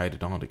down and tried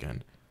it on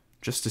again.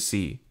 Just to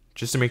see.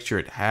 Just to make sure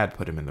it had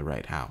put him in the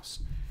right house.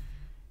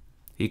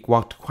 He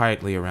walked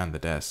quietly around the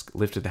desk,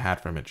 lifted the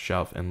hat from its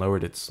shelf, and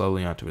lowered it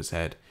slowly onto his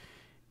head.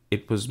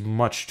 It was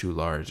much too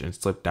large and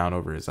slipped down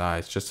over his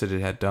eyes, just as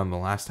it had done the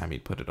last time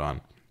he'd put it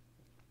on.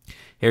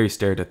 Harry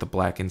stared at the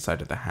black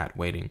inside of the hat,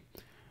 waiting.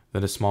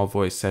 Then a small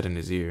voice said in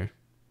his ear,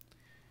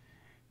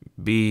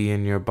 "Be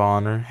in your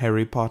bonner,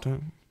 Harry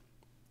Potter?"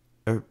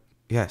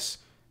 Yes,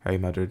 Harry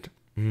muttered.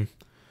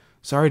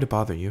 Sorry to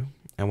bother you.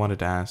 I wanted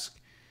to ask.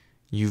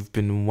 You've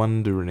been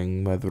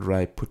wondering whether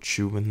I put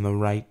you in the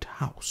right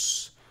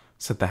house,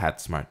 said the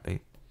hat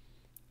smartly.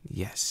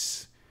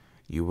 Yes,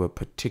 you were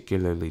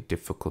particularly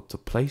difficult to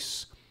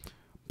place,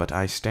 but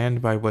I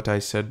stand by what I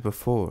said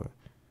before.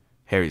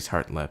 Harry's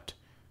heart leapt.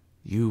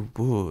 You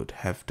would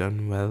have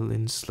done well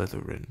in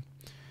Slytherin.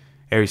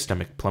 Harry's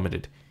stomach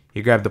plummeted.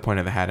 He grabbed the point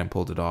of the hat and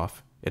pulled it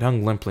off. It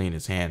hung limply in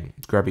his hand,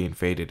 grubby and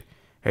faded.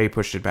 Harry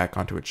pushed it back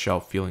onto its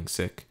shelf, feeling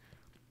sick.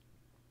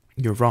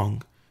 You're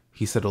wrong,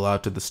 he said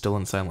aloud to the still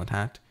and silent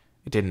hat.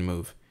 It didn't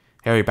move.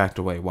 Harry backed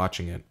away,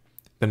 watching it.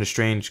 Then a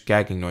strange,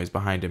 gagging noise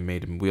behind him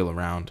made him wheel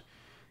around.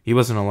 He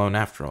wasn't alone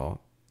after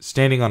all.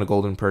 Standing on a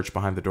golden perch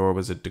behind the door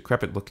was a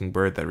decrepit-looking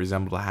bird that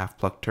resembled a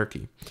half-plucked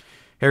turkey.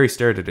 Harry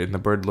stared at it, and the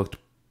bird looked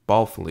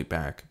balefully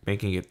back,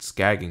 making its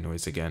gagging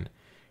noise again.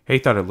 Harry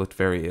thought it looked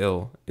very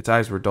ill. Its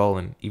eyes were dull,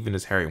 and even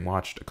as Harry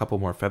watched, a couple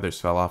more feathers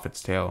fell off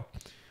its tail.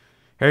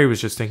 Harry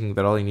was just thinking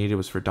that all he needed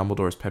was for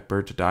Dumbledore's pet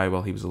bird to die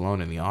while he was alone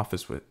in the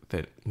office with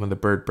it, when the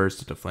bird burst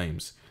into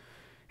flames.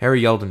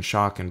 Harry yelled in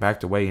shock and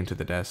backed away into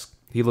the desk.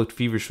 He looked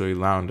feverishly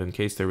around in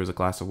case there was a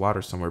glass of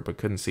water somewhere, but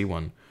couldn't see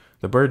one.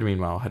 The bird,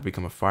 meanwhile, had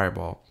become a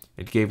fireball.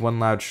 It gave one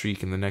loud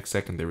shriek, and the next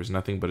second there was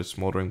nothing but a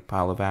smoldering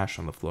pile of ash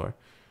on the floor.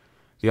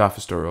 The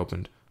office door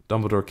opened.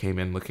 Dumbledore came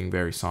in, looking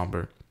very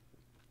somber.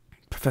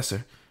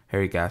 Professor,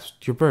 Harry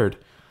gasped, your bird.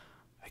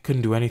 I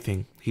couldn't do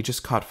anything. He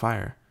just caught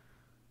fire.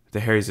 To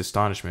Harry's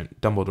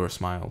astonishment, Dumbledore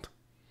smiled.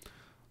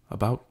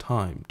 About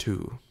time,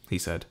 too, he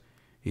said.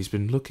 He's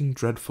been looking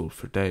dreadful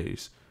for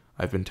days.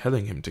 I've been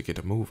telling him to get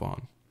a move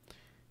on.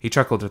 He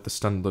chuckled at the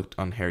stunned look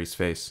on Harry's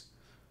face.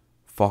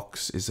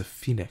 Fawkes is a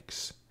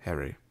phoenix,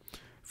 Harry.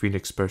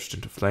 Phoenix burst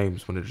into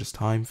flames when it is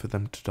time for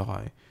them to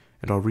die,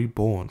 and are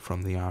reborn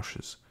from the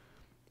ashes.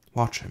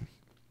 Watch him.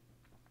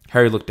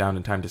 Harry looked down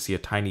in time to see a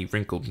tiny,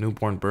 wrinkled,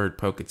 newborn bird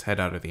poke its head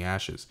out of the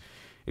ashes.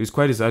 It was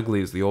quite as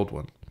ugly as the old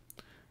one.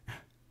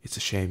 It's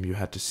a shame you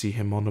had to see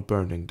him on a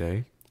burning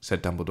day,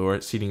 said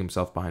Dumbledore, seating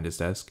himself behind his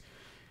desk.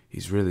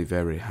 He's really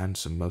very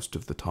handsome most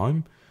of the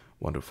time.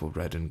 Wonderful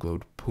red and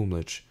gold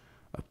plumage.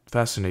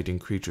 Fascinating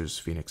creatures,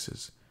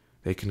 phoenixes.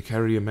 They can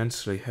carry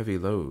immensely heavy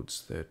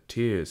loads, their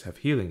tears have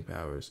healing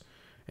powers,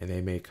 and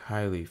they make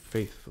highly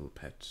faithful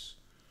pets.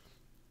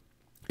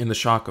 In the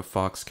shock of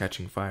Fawkes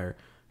catching fire,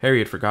 Harry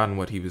had forgotten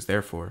what he was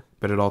there for,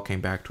 but it all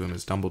came back to him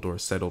as Dumbledore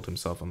settled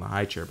himself on the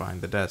high chair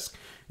behind the desk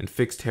and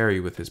fixed Harry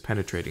with his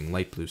penetrating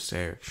light blue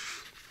stare.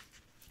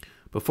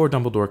 Before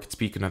Dumbledore could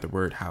speak another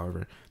word,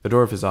 however, the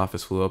door of his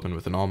office flew open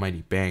with an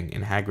almighty bang,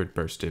 and Hagrid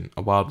burst in,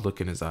 a wild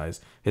look in his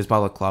eyes, his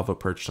balaclava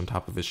perched on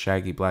top of his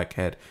shaggy black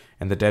head,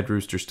 and the dead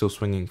rooster still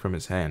swinging from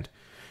his hand.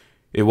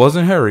 It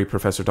wasn't Harry,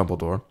 Professor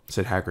Dumbledore,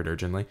 said Hagrid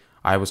urgently.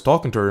 I was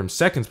talking to him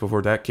seconds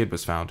before that kid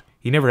was found.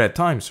 He never had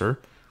time, sir.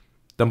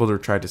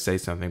 Dumbledore tried to say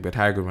something, but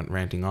Hagrid went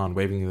ranting on,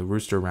 waving the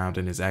rooster around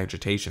in his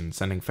agitation and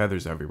sending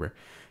feathers everywhere.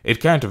 "It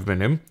can't have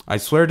been him. I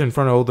swear it in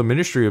front of all the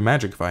Ministry of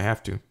Magic if I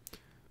have to."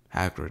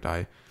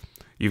 "Hagrid,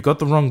 You've got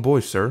the wrong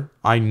boy, sir.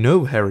 I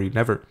know Harry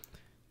never—"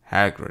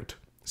 "Hagrid,"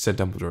 said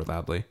Dumbledore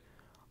loudly,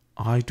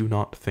 "I do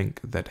not think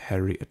that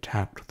Harry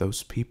attacked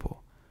those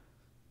people."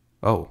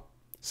 "Oh,"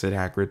 said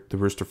Hagrid, the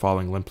rooster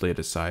falling limply at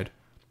his side.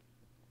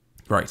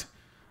 "Right.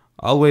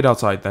 I'll wait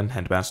outside then,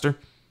 Headmaster."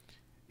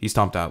 He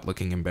stomped out,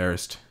 looking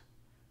embarrassed.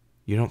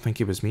 "You don't think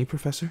it was me,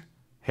 Professor?"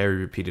 Harry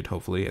repeated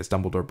hopefully, as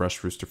Dumbledore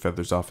brushed rooster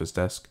feathers off his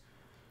desk.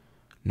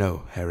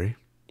 "No, Harry,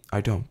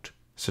 I don't,"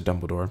 said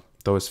Dumbledore,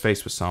 though his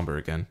face was somber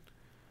again.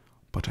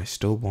 "But I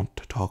still want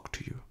to talk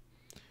to you."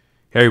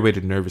 Harry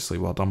waited nervously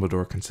while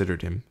Dumbledore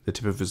considered him, the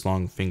tip of his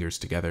long fingers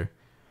together.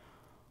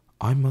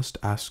 "I must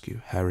ask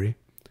you, Harry,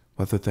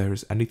 whether there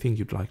is anything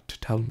you'd like to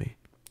tell me,"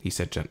 he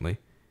said gently.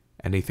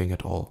 "Anything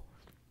at all."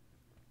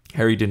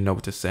 Harry didn't know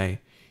what to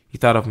say. He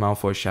thought of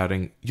Malfoy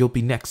shouting, "You'll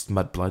be next,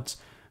 mudbloods,"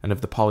 and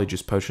of the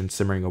Polyjuice Potion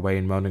simmering away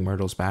in Moaning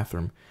Myrtle's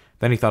bathroom.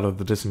 Then he thought of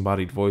the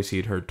disembodied voice he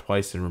had heard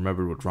twice and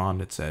remembered what Ron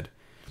had said.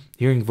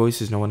 Hearing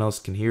voices no one else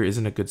can hear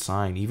isn't a good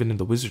sign, even in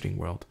the wizarding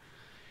world.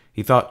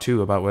 He thought,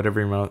 too, about what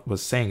everyone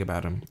was saying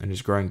about him, and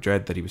his growing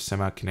dread that he was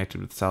somehow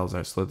connected with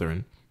Salazar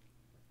Slytherin.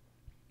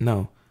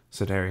 "No,"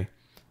 said Harry.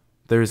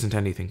 "There isn't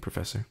anything,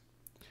 Professor."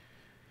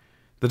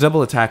 The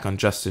double attack on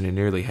Justin and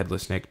Nearly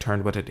Headless Nick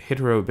turned what had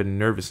hitherto been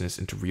nervousness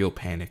into real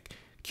panic.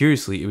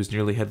 Curiously, it was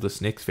Nearly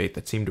Headless Nick's fate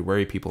that seemed to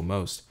worry people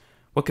most.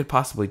 What could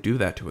possibly do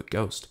that to a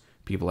ghost?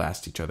 People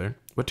asked each other.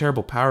 What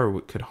terrible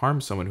power could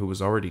harm someone who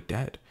was already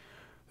dead?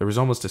 There was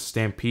almost a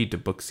stampede to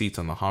book seats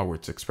on the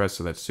Hogwarts Express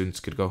so that students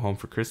could go home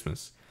for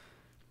Christmas.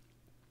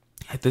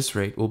 "At this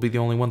rate, we'll be the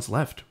only ones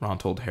left," Ron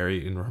told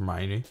Harry and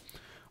Hermione.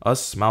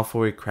 "Us,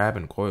 Malfoy, Crabbe,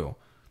 and Goyle.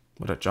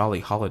 What a jolly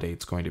holiday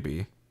it's going to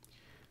be."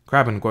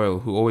 Crabbe and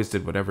Goyle, who always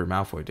did whatever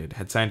Malfoy did,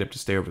 had signed up to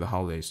stay over the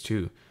holidays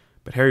too,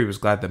 but Harry was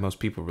glad that most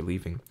people were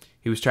leaving.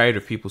 He was tired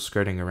of people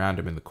skirting around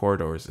him in the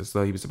corridors as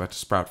though he was about to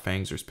sprout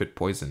fangs or spit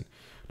poison,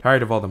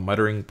 tired of all the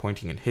muttering,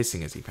 pointing, and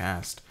hissing as he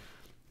passed.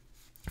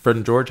 Fred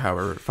and George,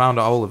 however, found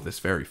all of this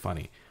very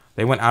funny.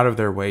 They went out of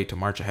their way to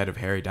march ahead of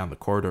Harry down the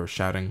corridor,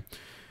 shouting,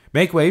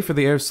 "Make way for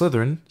the heir of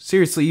Slytherin!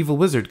 Seriously evil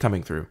wizard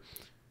coming through!"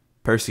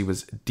 Percy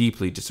was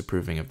deeply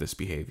disapproving of this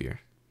behavior.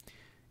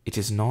 "It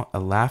is not a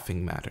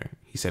laughing matter,"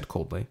 he said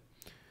coldly.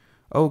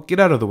 "Oh, get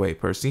out of the way,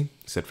 Percy,"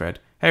 said Fred.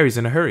 "Harry's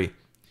in a hurry."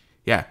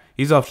 "Yeah,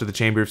 he's off to the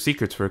Chamber of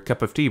Secrets for a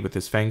cup of tea with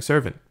his fang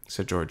servant,"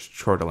 said George,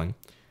 chortling.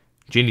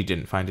 Ginny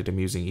didn't find it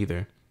amusing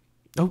either.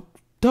 "Oh,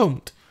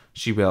 don't!"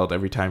 she wailed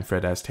every time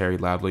Fred asked Harry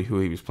loudly who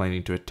he was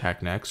planning to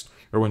attack next,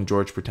 or when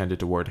George pretended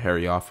to ward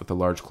Harry off with a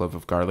large clove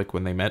of garlic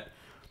when they met.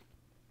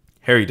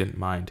 Harry didn't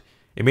mind.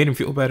 It made him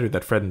feel better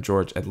that Fred and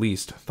George, at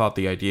least, thought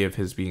the idea of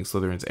his being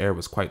Slytherin's heir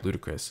was quite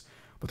ludicrous,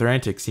 but their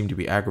antics seemed to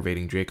be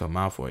aggravating Draco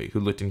Malfoy, who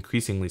looked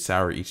increasingly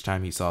sour each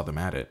time he saw them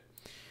at it.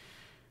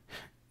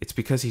 "It's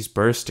because he's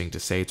bursting to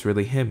say it's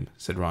really him,"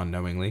 said Ron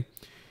knowingly.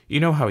 "You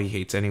know how he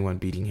hates anyone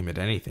beating him at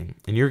anything,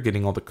 and you're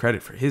getting all the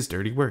credit for his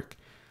dirty work."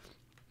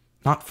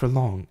 "Not for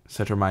long,"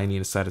 said Hermione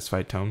in a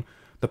satisfied tone.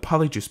 "The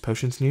Polyjuice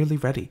Potion's nearly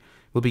ready.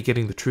 We'll be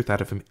getting the truth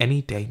out of him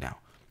any day now."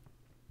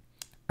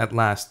 At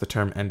last the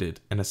term ended,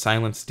 and a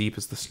silence deep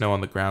as the snow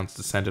on the grounds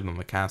descended on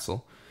the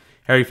castle.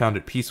 Harry found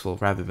it peaceful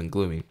rather than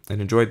gloomy,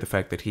 and enjoyed the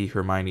fact that he,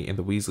 Hermione, and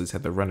the Weasleys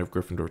had the run of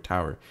Gryffindor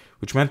Tower,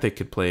 which meant they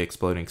could play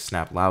Exploding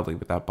Snap loudly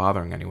without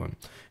bothering anyone,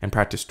 and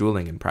practice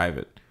dueling in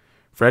private.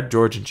 Fred,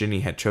 George, and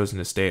Ginny had chosen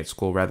to stay at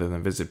school rather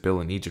than visit Bill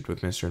in Egypt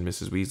with Mr. and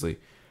Mrs. Weasley.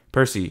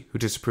 Percy, who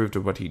disapproved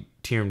of what he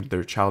termed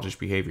their childish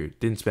behavior,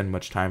 didn't spend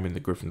much time in the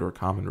Gryffindor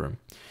common room.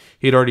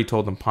 He had already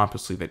told them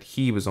pompously that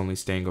he was only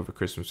staying over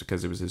Christmas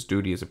because it was his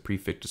duty as a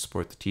prefect to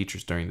support the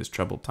teachers during this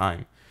troubled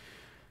time.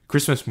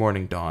 Christmas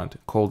morning dawned,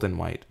 cold and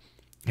white.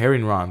 Harry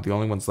and Ron, the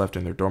only ones left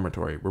in their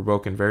dormitory, were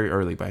woken very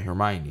early by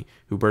Hermione,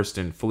 who burst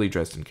in, fully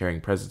dressed and carrying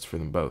presents for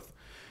them both.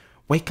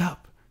 "Wake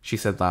up," she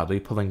said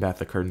loudly, pulling back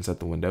the curtains at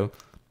the window.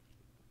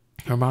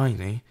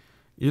 "Hermione,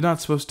 you're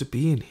not supposed to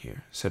be in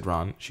here," said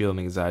Ron,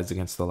 shielding his eyes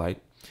against the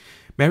light.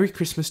 "Merry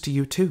Christmas to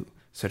you, too,"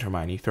 said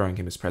Hermione, throwing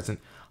him his present.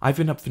 "I've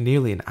been up for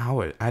nearly an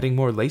hour, adding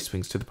more lace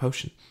wings to the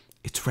potion.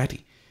 It's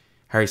ready."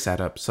 Harry sat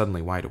up,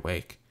 suddenly wide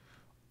awake.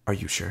 "Are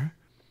you sure?"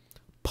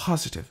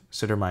 "Positive,"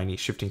 said Hermione,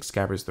 shifting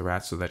Scabbers the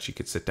rat so that she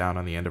could sit down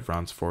on the end of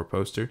Ron's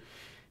four-poster.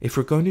 "If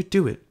we're going to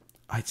do it,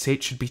 I'd say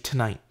it should be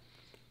tonight."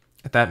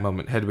 At that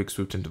moment, Hedwig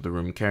swooped into the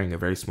room, carrying a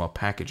very small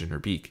package in her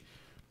beak.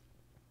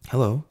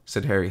 "Hello,"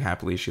 said Harry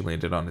happily as she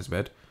landed on his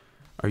bed.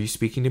 "Are you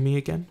speaking to me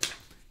again?"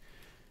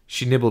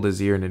 She nibbled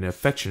his ear in an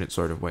affectionate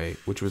sort of way,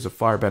 which was a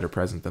far better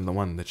present than the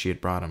one that she had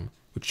brought him,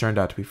 which turned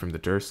out to be from the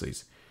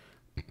Dursleys.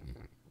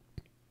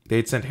 They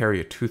had sent Harry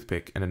a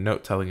toothpick and a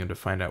note telling him to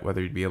find out whether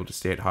he'd be able to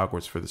stay at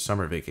Hogwarts for the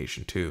summer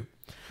vacation, too.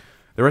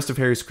 The rest of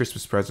Harry's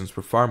Christmas presents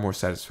were far more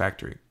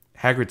satisfactory.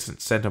 Hagrid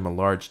sent him a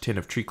large tin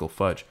of treacle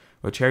fudge,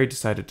 which Harry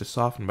decided to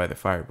soften by the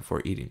fire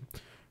before eating.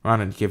 Ron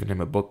had given him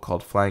a book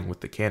called Flying with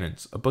the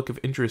Cannons, a book of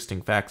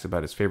interesting facts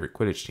about his favorite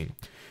Quidditch team,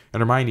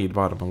 and Hermione had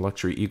bought him a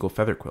luxury eagle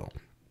feather quill.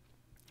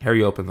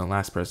 Harry opened the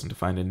last present to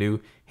find a new,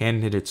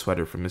 hand-knitted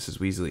sweater from Mrs.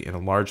 Weasley and a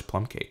large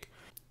plum cake.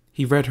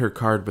 He read her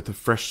card with a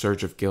fresh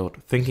surge of guilt,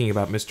 thinking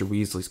about Mr.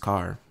 Weasley's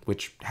car,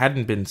 which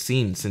hadn't been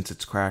seen since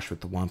its crash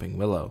with the Whomping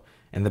Willow,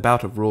 and the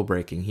bout of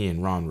rule-breaking he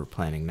and Ron were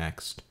planning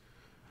next.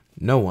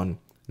 No one,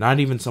 not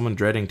even someone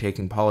dreading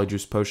taking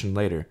Polyjuice Potion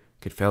later,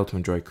 could fail to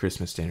enjoy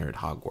Christmas dinner at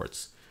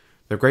Hogwarts.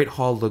 The Great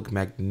Hall looked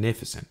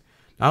magnificent.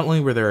 Not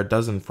only were there a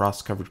dozen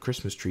frost-covered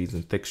Christmas trees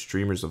and thick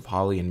streamers of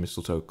holly and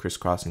mistletoe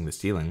crisscrossing the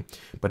ceiling,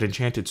 but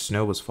enchanted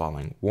snow was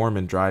falling, warm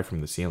and dry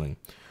from the ceiling.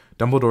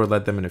 Dumbledore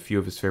led them in a few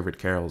of his favorite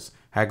carols,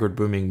 Hagrid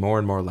booming more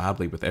and more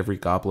loudly with every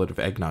goblet of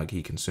eggnog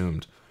he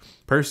consumed.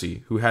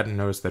 Percy, who hadn't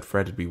noticed that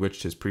Fred had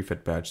bewitched his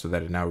prefect badge so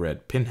that it now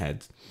read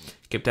Pinheads,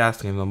 kept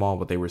asking them all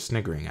what they were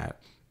sniggering at.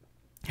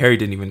 Harry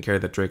didn't even care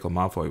that Draco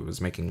Malfoy was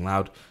making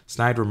loud,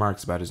 snide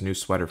remarks about his new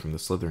sweater from the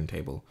Slytherin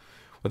table.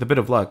 With a bit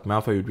of luck,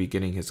 Malfoy would be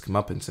getting his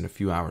comeuppance in a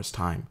few hours'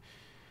 time.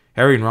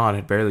 Harry and Ron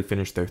had barely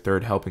finished their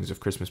third helpings of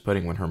Christmas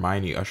pudding when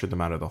Hermione ushered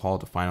them out of the hall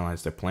to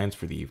finalize their plans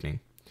for the evening.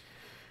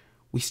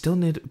 "We still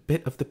need a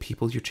bit of the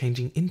people you're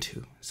changing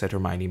into," said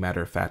Hermione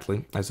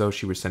matter-of-factly, as though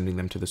she were sending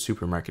them to the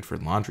supermarket for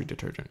laundry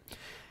detergent.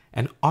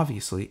 "And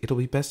obviously, it'll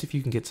be best if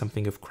you can get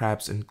something of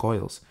Crabbe's and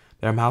Goyle's.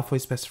 They're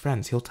Malfoy's best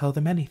friends. He'll tell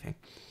them anything.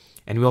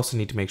 And we also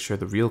need to make sure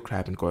the real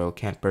Crabbe and Goyle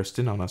can't burst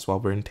in on us while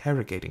we're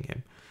interrogating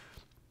him."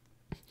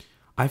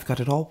 "I've got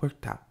it all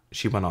worked out,"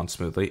 she went on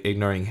smoothly,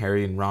 ignoring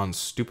Harry and Ron's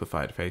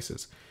stupefied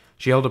faces.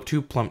 She held up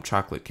 2 plump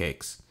chocolate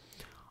cakes.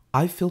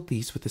 "I've filled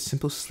these with a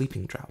simple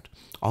sleeping draught.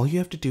 All you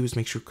have to do is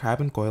make sure Crabbe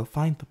and Goyle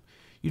find them.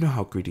 You know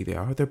how greedy they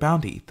are. They're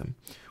bound to eat them.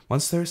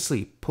 Once they're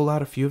asleep, pull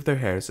out a few of their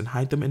hairs and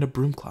hide them in a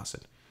broom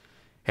closet."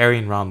 Harry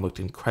and Ron looked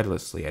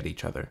incredulously at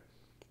each other.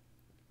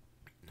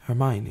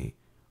 "Hermione,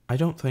 I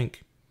don't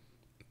think...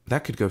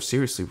 that could go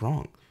seriously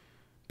wrong."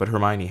 But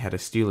Hermione had a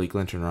steely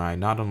glint in her eye,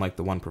 not unlike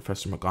the one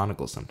Professor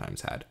McGonagall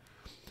sometimes had.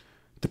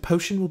 "The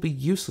potion will be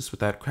useless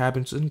without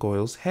Crabbe's and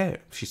Goyle's hair,"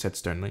 she said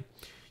sternly.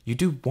 "You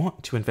do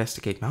want to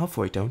investigate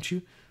Malfoy, don't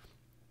you?"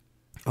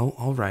 "Oh,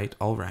 all right,"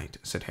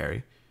 said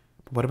Harry.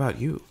 "But what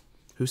about you?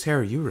 Whose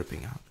hair are you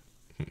ripping out?"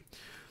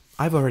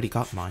 "I've already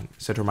got mine,"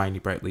 said Hermione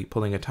brightly,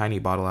 pulling a tiny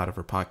bottle out of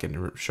her pocket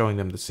and showing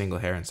them the single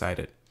hair inside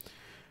it.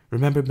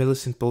 "Remember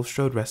Millicent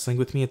Bulstrode wrestling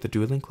with me at the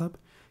dueling club?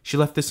 She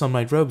left this on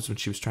my robes when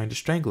she was trying to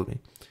strangle me.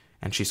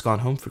 And she's gone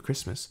home for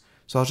Christmas,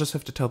 so I'll just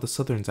have to tell the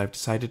Slytherins I've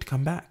decided to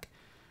come back."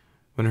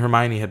 When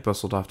Hermione had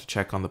bustled off to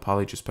check on the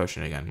Polyjuice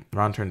Potion again,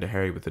 Ron turned to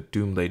Harry with a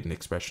doom-laden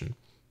expression.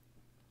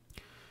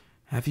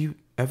 "Have you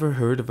ever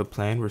heard of a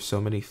plan where so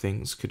many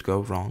things could go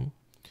wrong?"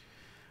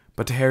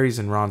 But to Harry's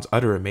and Ron's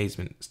utter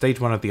amazement,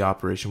 stage 1 of the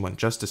operation went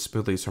just as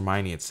smoothly as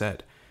Hermione had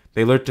said.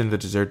 They lurked in the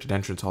deserted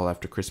entrance hall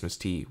after Christmas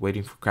tea,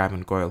 waiting for Crabbe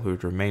and Goyle, who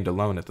had remained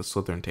alone at the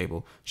Slytherin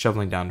table,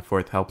 shoveling down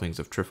 4th helpings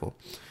of trifle.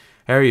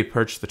 Harry had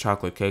perched the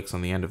chocolate cakes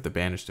on the end of the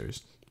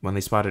banisters. When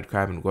they spotted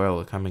Crabbe and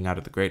Goyle coming out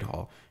of the Great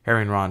Hall,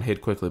 Harry and Ron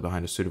hid quickly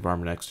behind a suit of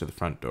armor next to the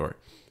front door.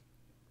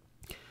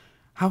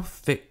 "How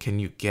thick can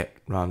you get?"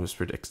 Ron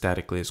whispered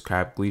ecstatically as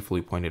Crabbe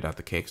gleefully pointed out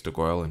the cakes to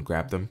Goyle and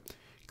grabbed them.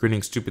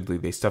 Grinning stupidly,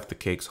 they stuffed the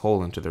cakes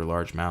whole into their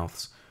large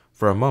mouths.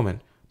 For a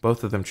moment,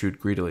 both of them chewed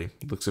greedily,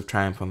 looks of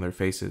triumph on their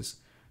faces.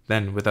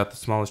 Then, without the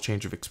smallest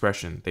change of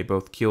expression, they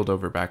both keeled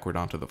over backward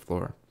onto the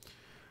floor.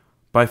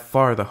 By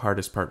far the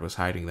hardest part was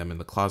hiding them in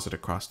the closet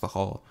across the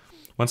hall.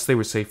 Once they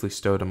were safely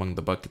stowed among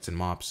the buckets and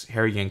mops,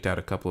 Harry yanked out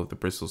a couple of the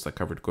bristles that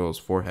covered Goyle's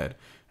forehead,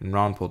 and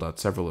Ron pulled out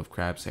several of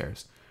Crabbe's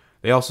hairs.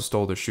 They also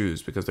stole their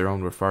shoes, because their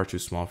own were far too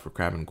small for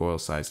Crabbe and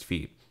Goyle-sized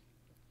feet.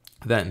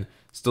 Then,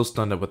 still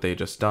stunned at what they had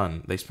just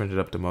done, they sprinted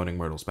up to Moaning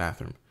Myrtle's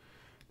bathroom.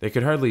 They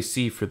could hardly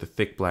see for the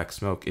thick black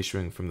smoke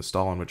issuing from the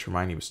stall in which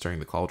Hermione was stirring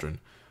the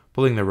cauldron.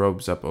 Pulling their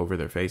robes up over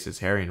their faces,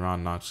 Harry and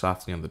Ron knocked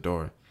softly on the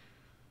door.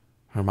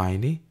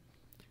 "Hermione?"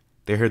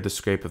 They heard the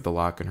scrape of the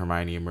lock, and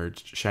Hermione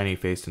emerged,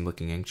 shiny-faced and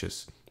looking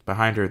anxious.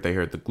 Behind her, they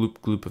heard the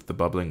gloop-gloop of the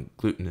bubbling,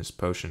 glutinous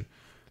potion.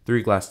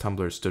 3 glass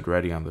tumblers stood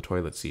ready on the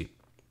toilet seat.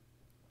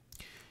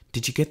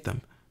 "Did you get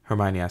them?"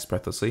 Hermione asked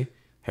breathlessly.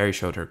 Harry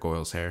showed her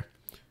Goyle's hair.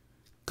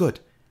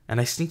 "Good,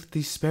 and I sneaked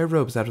these spare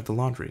robes out of the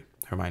laundry,"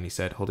 Hermione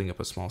said, holding up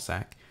a small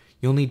sack.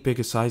 "You'll need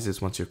bigger sizes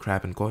once you're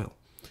Crabbe and Goyle."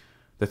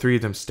 The 3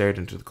 of them stared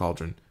into the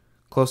cauldron.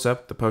 Close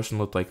up, the potion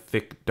looked like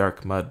thick,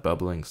 dark mud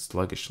bubbling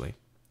sluggishly.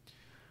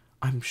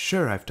 "I'm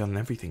sure I've done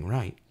everything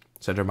right,"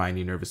 said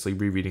Hermione nervously,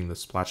 rereading the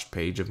splotched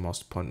page of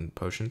most potent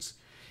potions.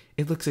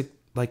 "It looks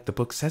like the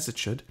book says it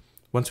should.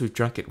 Once we've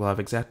drunk it, we'll have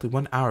exactly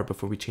 1 hour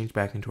before we change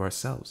back into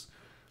ourselves."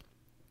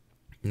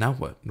 "Now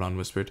what?" Ron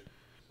whispered.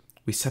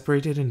 "We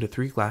separate it into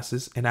 3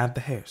 glasses and add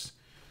the hairs."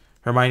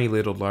 Hermione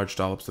ladled large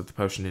dollops of the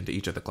potion into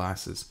each of the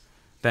glasses.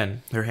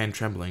 Then, her hand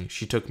trembling,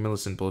 she took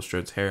Millicent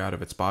Bulstrode's hair out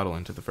of its bottle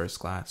into the first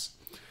glass.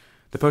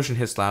 The potion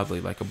hissed loudly,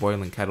 like a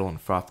boiling kettle,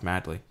 and frothed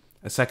madly.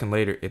 A second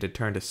later, it had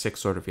turned a sick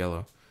sort of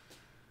yellow.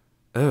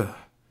 "Ugh,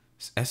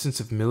 essence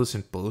of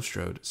Millicent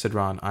Bulstrode," said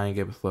Ron, eyeing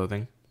it with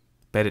loathing.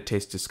 "Bet it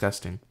tastes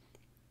disgusting."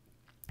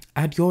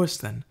 "Add yours,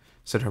 then,"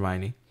 said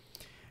Hermione.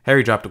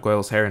 Harry dropped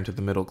Goyle's hair into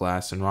the middle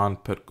glass, and Ron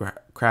put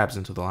Crabbe's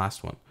into the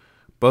last one.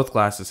 Both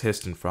glasses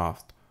hissed and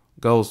frothed.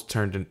 Gulls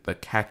turned into the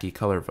khaki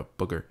color of a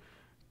booger.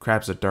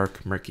 Crabs a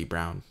dark, murky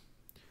brown.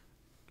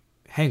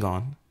 "Hang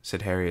on,"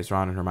 said Harry as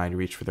Ron and Hermione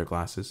reached for their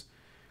glasses.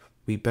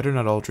 "We better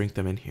not all drink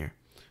them in here.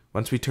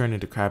 Once we turn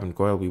into Crabbe and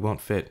Goyle, we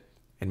won't fit.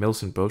 And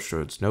Millicent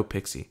Bulstrode's no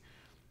pixie."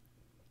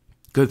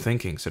 "Good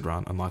thinking," said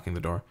Ron, unlocking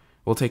the door.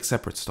 "We'll take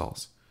separate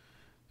stalls."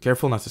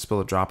 Careful not to spill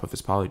a drop of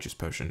his Polyjuice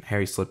Potion,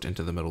 Harry slipped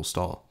into the middle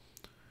stall.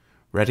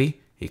 "Ready?"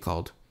 he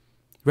called.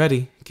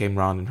 "Ready," came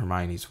Ron and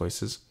Hermione's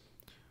voices.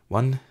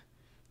 1,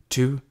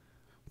 2,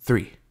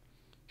 3.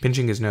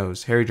 Pinching his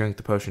nose, Harry drank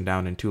the potion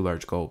down in 2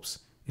 large gulps.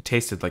 It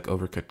tasted like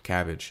overcooked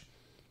cabbage.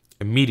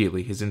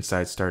 Immediately, his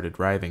insides started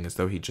writhing as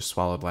though he'd just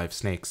swallowed live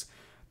snakes.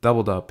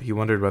 Doubled up, he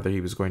wondered whether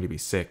he was going to be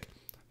sick.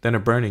 Then a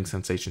burning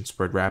sensation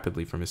spread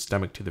rapidly from his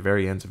stomach to the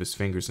very ends of his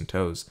fingers and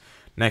toes.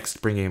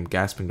 Next, bringing him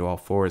gasping to all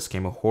fours,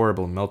 came a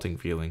horrible melting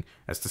feeling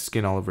as the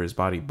skin all over his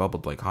body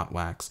bubbled like hot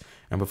wax,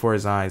 and before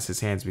his eyes, his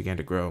hands began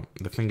to grow.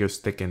 The fingers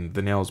thickened,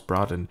 the nails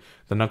broadened,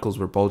 the knuckles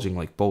were bulging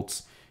like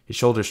bolts. His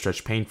shoulders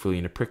stretched painfully,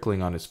 and a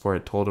prickling on his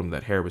forehead told him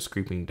that hair was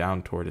creeping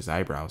down toward his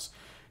eyebrows.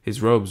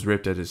 His robes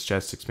ripped at his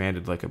chest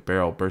expanded like a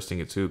barrel bursting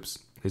its hoops.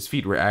 His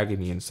feet were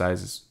agony in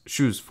sizes,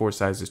 shoes 4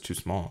 sizes too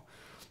small.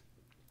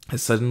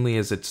 As suddenly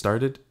as it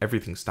started,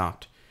 everything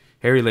stopped.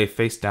 Harry lay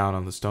face down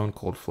on the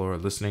stone-cold floor,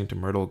 listening to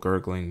Myrtle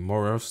gurgling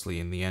morosely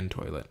in the end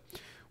toilet.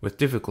 With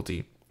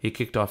difficulty, he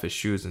kicked off his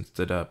shoes and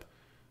stood up.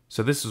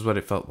 So this was what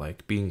it felt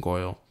like, being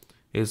Goyle.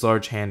 His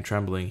large hand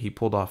trembling, he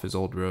pulled off his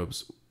old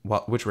robes,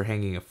 which were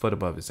hanging a foot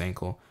above his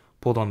ankle,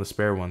 pulled on the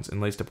spare ones,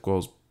 and laced up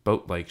Goyle's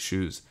boat-like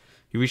shoes.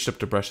 He reached up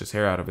to brush his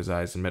hair out of his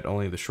eyes and met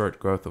only the short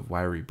growth of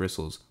wiry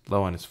bristles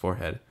low on his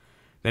forehead.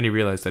 Then he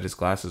realized that his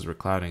glasses were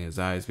clouding his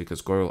eyes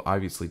because Goyle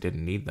obviously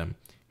didn't need them.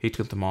 He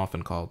took them off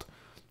and called,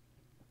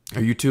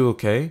 "Are you two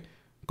okay?"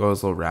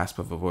 Goyle's little rasp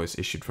of a voice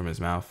issued from his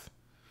mouth.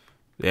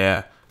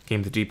 "Yeah,"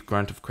 came the deep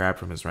grunt of Crabbe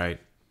from his right.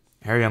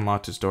 Harry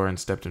unlocked his door and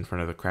stepped in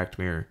front of the cracked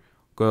mirror.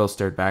 Goyle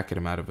stared back at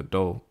him out of a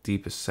dull,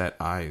 deep-set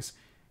eyes.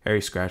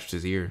 Harry scratched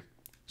his ear.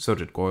 So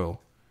did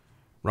Goyle.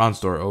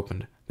 Ron's door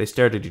opened. They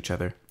stared at each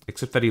other,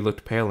 except that he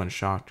looked pale and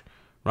shocked.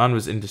 Ron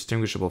was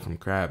indistinguishable from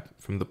Crabbe,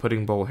 from the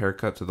pudding bowl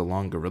haircut to the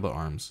long gorilla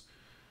arms.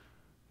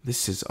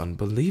 "This is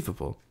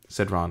unbelievable,"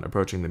 said Ron,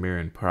 approaching the mirror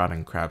and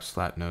prodding Crabbe's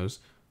flat nose.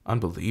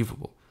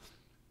 "Unbelievable."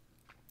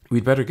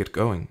 "We'd better get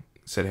going,"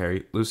 said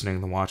Harry,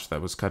 loosening the watch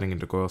that was cutting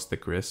into Goyle's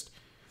thick wrist.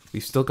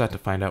 "We've still got to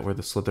find out where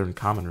the Slytherin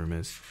common room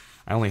is.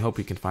 I only hope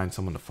we can find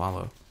someone to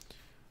follow."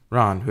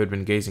 Ron, who had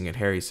been gazing at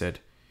Harry, said,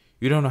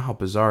 "You don't know how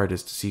bizarre it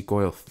is to see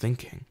Goyle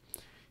thinking."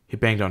 He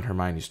banged on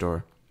Hermione's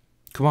door.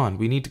 "Come on,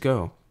 we need to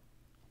go."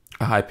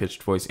 A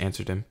high-pitched voice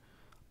answered him.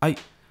 I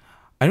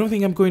don't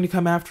think I'm going to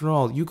come after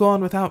all. You go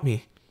on without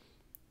me."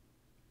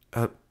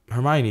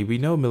 Hermione, we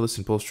know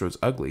Millicent Bulstrode's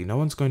ugly. No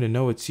one's going to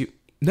know it's you."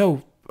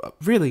 "No,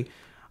 really,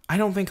 I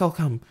don't think I'll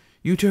come.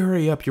 You two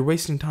hurry up. You're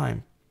wasting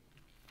time."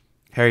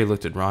 Harry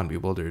looked at Ron,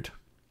 bewildered.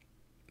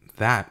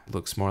 "That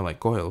looks more like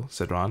Goyle,"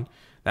 said Ron.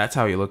 "That's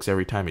how he looks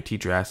every time a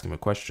teacher asks him a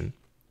question."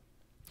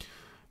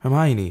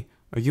 "Hermione,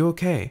 are you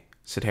okay?"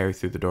 said Harry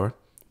through the door.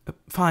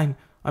 Fine.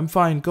 I'm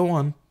fine. Go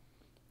on."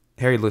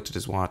 Harry looked at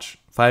his watch.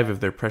 5 of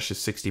their precious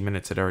 60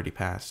 minutes had already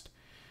passed.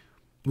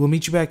 "We'll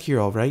meet you back here,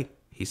 all right?"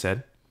 he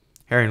said.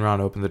 Harry and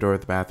Ron opened the door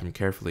of the bathroom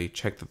carefully,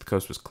 checked that the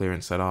coast was clear,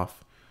 and set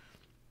off.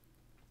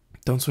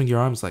 "Don't swing your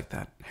arms like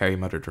that," Harry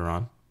muttered to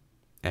Ron.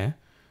 "Eh?"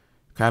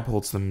 "Crabbe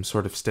holds them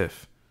sort of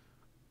stiff."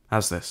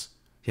 "How's this?"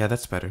 "Yeah,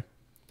 that's better."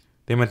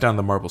 They went down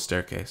the marble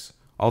staircase.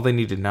 All they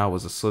needed now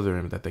was a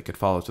Slytherin that they could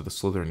follow to the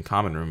Slytherin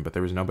common room, but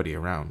there was nobody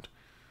around.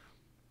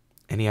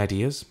 "Any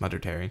ideas?"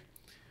 muttered Harry.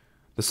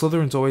 "The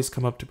Slytherins always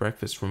come up to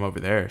breakfast from over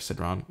there," said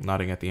Ron,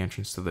 nodding at the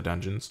entrance to the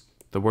dungeons.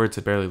 The words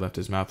had barely left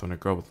his mouth when a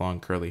girl with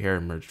long curly hair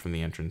emerged from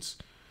the entrance.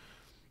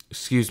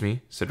 "Excuse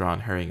me," said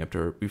Ron, hurrying up to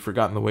her. "We've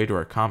forgotten the way to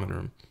our common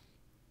room."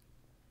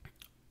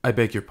 "I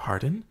beg your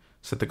pardon?"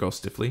 said the girl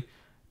stiffly.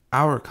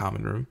 "Our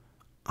common room?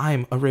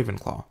 I'm a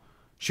Ravenclaw."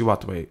 She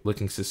walked away,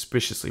 looking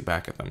suspiciously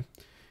back at them.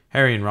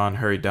 Harry and Ron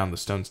hurried down the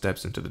stone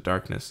steps into the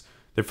darkness,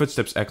 their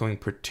footsteps echoing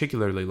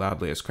particularly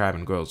loudly as Crabbe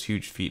and Goyle's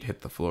huge feet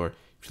hit the floor,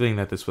 feeling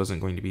that this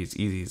wasn't going to be as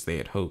easy as they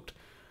had hoped.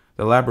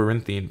 The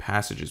labyrinthine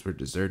passages were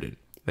deserted.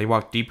 They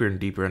walked deeper and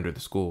deeper under the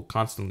school,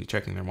 constantly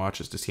checking their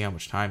watches to see how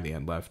much time they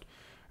had left.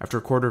 After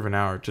a quarter of an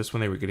hour, just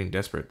when they were getting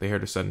desperate, they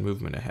heard a sudden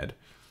movement ahead.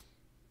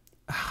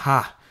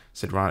 "Ha!"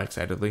 said Ron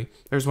excitedly.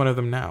 "There's one of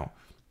them now."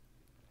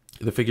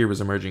 The figure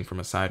was emerging from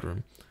a side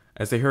room.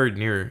 As they hurried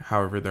nearer,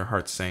 however, their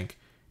hearts sank.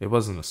 It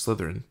wasn't a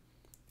Slytherin.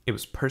 It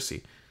was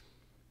Percy.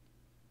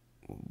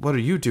 "What are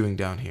you doing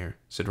down here?"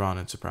 said Ron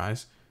in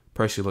surprise.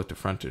 Percy looked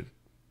affronted.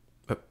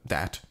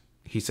 That,"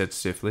 he said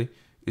stiffly,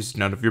 "is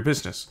none of your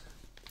business.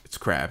 It's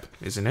Crabbe,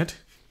 isn't it?"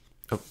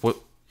 What?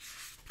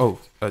 Oh,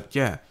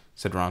 yeah,"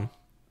 said Ron.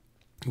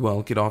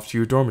 "Well, get off to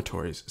your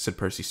dormitories," said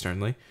Percy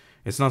sternly.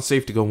 "It's not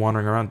safe to go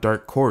wandering around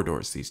dark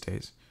corridors these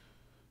days."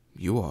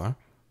 "You are,"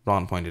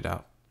 Ron pointed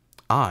out.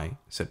 "I,"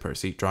 said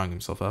Percy, drawing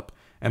himself up,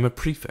 "am a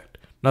prefect.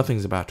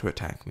 Nothing's about to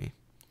attack me."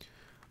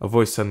 A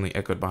voice suddenly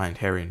echoed behind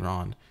Harry and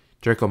Ron.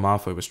 Draco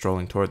Malfoy was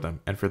strolling toward them,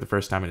 and for the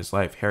first time in his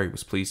life, Harry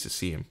was pleased to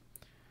see him.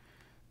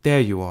 There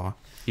you are,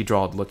 he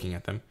drawled, looking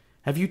at them.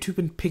 Have you two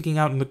been picking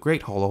out in the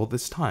Great Hall all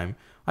this time?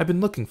 I've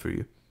been looking for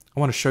you. I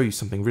want to show you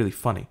something really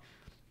funny.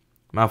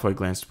 Malfoy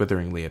glanced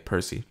witheringly at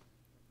Percy.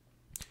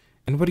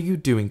 And what are you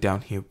doing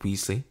down here,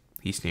 Weasley?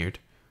 He sneered.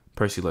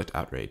 Percy looked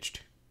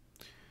outraged.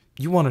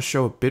 You want to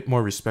show a bit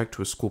more respect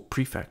to a school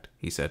prefect,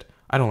 he said.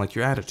 I don't like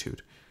your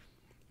attitude.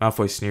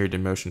 Malfoy sneered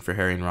and motioned for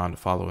Harry and Ron to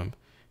follow him.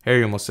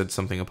 Harry almost said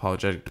something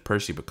apologetic to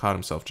Percy, but caught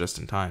himself just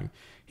in time.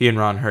 He and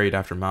Ron hurried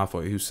after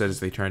Malfoy, who said as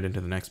they turned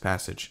into the next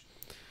passage,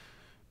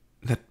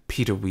 That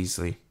Peter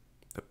Weasley.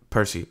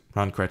 Percy,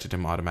 Ron corrected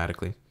him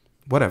automatically.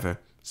 Whatever,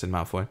 said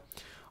Malfoy.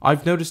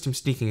 I've noticed him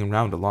sneaking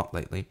around a lot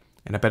lately,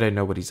 and I bet I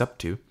know what he's up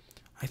to.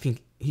 I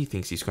think he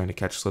thinks he's going to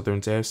catch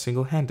Slytherin's heir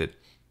single-handed.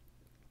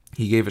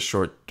 He gave a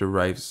short,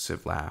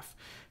 derisive laugh.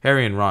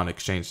 Harry and Ron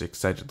exchanged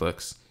excited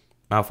looks.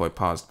 Malfoy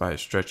paused by a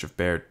stretch of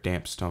bare,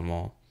 damp stone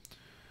wall.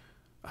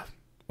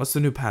 What's the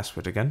new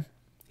password again?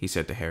 He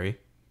said to Harry.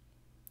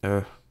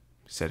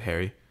 Said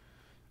Harry.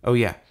 Oh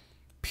yeah,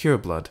 pure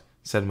blood,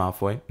 said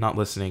Malfoy, not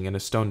listening, and a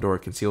stone door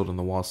concealed in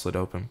the wall slid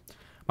open.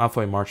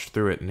 Malfoy marched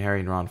through it, and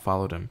Harry and Ron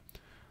followed him.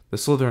 The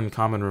Slytherin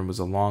common room was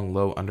a long,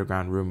 low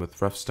underground room with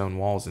rough stone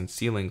walls and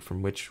ceiling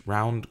from which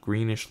round,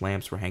 greenish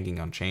lamps were hanging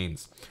on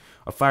chains.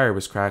 A fire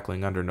was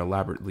crackling under an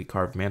elaborately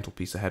carved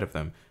mantelpiece ahead of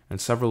them, and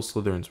several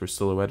Slytherins were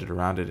silhouetted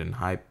around it in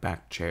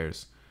high-backed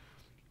chairs.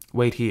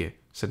 Wait here,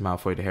 said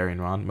Malfoy to Harry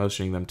and Ron,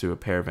 motioning them to a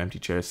pair of empty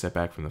chairs set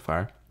back from the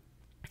fire.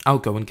 I'll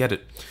go and get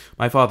it.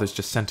 My father's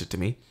just sent it to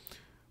me.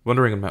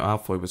 Wondering what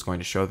Malfoy was going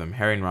to show them,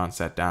 Harry and Ron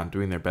sat down,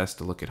 doing their best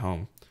to look at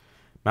home.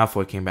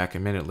 Malfoy came back a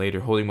minute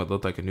later, holding what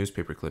looked like a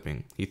newspaper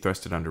clipping. He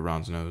thrust it under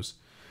Ron's nose.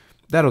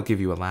 That'll give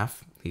you a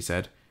laugh, he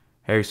said.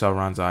 Harry saw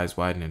Ron's eyes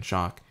widen in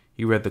shock.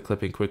 He read the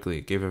clipping quickly,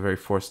 gave a very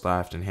forced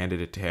laugh, and handed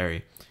it to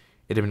Harry.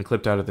 It had been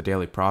clipped out of the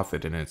Daily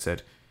Prophet, and it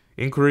said,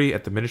 Inquiry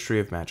at the Ministry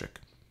of Magic.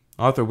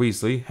 Arthur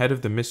Weasley, head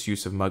of the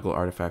Misuse of Muggle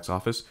Artifacts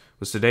Office,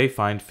 was today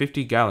fined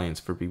 50 galleons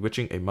for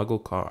bewitching a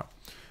Muggle car.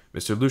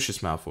 Mr. Lucius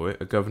Malfoy,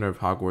 a governor of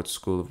Hogwarts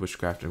School of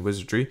Witchcraft and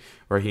Wizardry,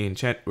 where the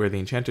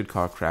enchanted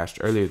car crashed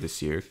earlier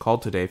this year,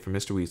 called today for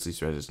Mr.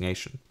 Weasley's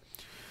resignation.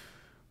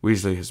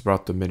 Weasley has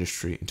brought the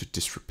ministry into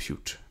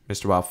disrepute,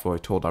 Mr. Malfoy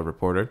told our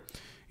reporter.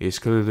 He is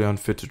clearly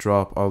unfit to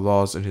draw up our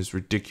laws, and his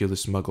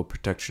ridiculous Muggle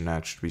Protection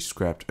Act should be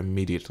scrapped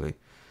immediately.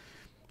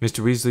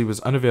 Mr. Weasley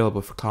was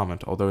unavailable for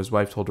comment, although his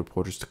wife told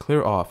reporters to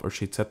clear off or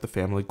she'd set the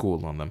family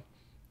ghoul on them.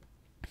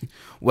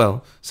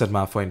 Well, said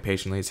Malfoy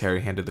impatiently as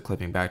Harry handed the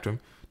clipping back to him,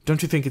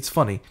 don't you think it's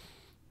funny?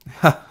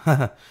 Ha ha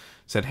ha,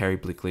 said Harry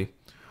bleakly.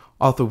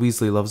 Arthur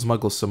Weasley loves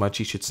Muggles so much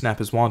he should snap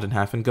his wand in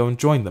half and go and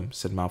join them,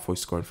 said Malfoy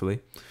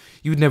scornfully.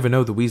 You'd never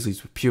know the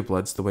Weasleys were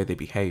purebloods the way they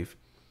behave.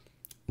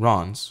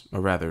 Ron's,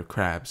 or rather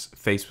Crabbe's,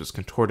 face was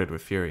contorted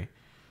with fury.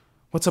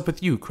 What's up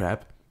with you,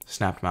 Crabbe?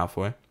 Snapped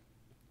Malfoy.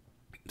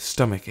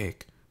 Stomach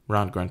ache,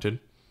 Ron grunted.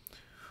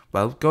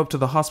 Well, go up to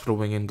the hospital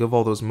wing and give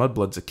all those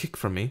mudbloods a kick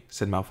from me,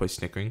 said Malfoy,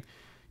 snickering.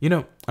 You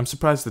know, I'm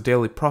surprised the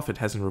Daily Prophet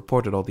hasn't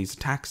reported all these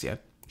attacks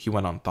yet, he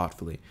went on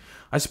thoughtfully.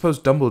 I suppose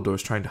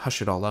Dumbledore's trying to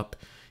hush it all up.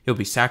 He'll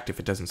be sacked if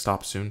it doesn't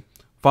stop soon.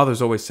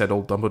 Father's always said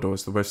old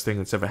Dumbledore's the worst thing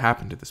that's ever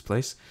happened to this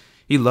place.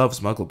 He loves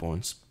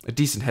Muggleborns. A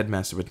decent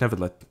headmaster would never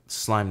let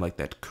slime like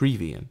that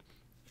Creevy in.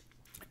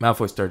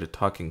 Malfoy started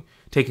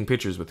taking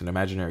pictures with an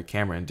imaginary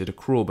camera and did a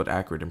cruel but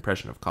accurate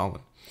impression of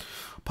Colin.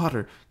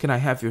 Potter, can I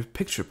have your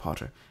picture,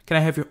 Potter? Can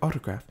I have your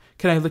autograph?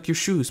 Can I lick your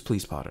shoes,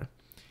 please, Potter?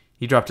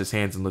 He dropped his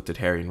hands and looked at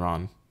Harry and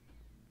Ron.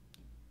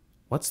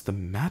 What's the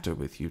matter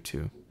with you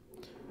two?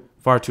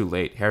 Far too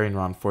late, Harry and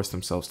Ron forced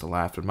themselves to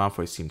laugh, but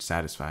Malfoy seemed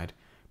satisfied.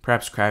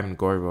 Perhaps Crabbe and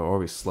Gory were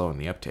always slow in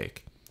the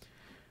uptake.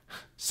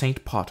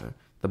 Saint Potter,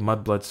 the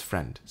mudblood's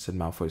friend, said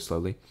Malfoy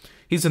slowly.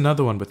 He's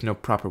another one with no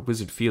proper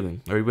wizard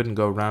feeling, or he wouldn't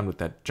go around with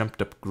that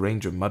jumped-up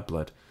Granger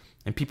mudblood,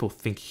 and people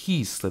think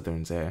he's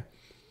Slytherin's heir.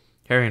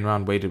 Harry and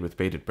Ron waited with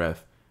bated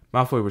breath.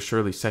 Malfoy was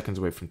surely seconds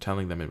away from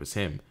telling them it was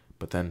him,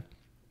 but then...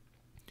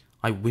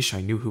 I wish I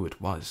knew who it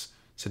was,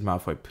 said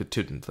Malfoy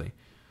petulantly.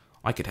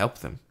 I could help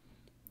them.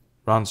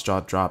 Ron's jaw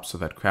dropped so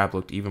that Crabbe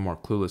looked even more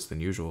clueless than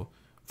usual.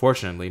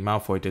 Fortunately,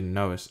 Malfoy didn't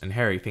notice, and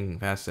Harry, thinking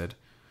fast, said,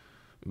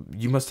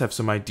 You must have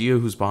some idea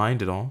who's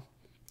behind it all.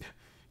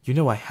 You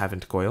know I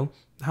haven't, Goyle.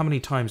 How many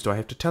times do I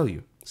have to tell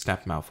you?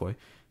 Snapped Malfoy.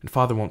 And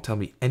Father won't tell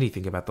me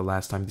anything about the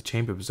last time the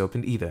chamber was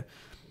opened either.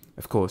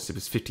 Of course, it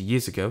was 50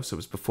 years ago, so it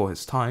was before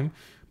his time,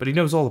 but he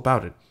knows all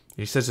about it, and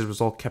he says it was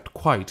all kept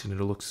quiet, and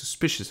it'll look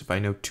suspicious if I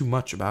know too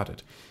much about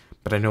it.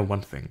 But I know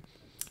one thing.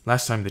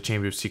 Last time the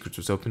Chamber of Secrets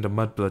was opened, a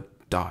mudblood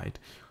died,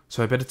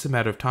 so I bet it's a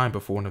matter of time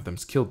before one of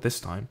them's killed this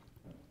time.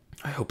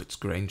 I hope it's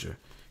Granger,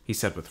 he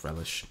said with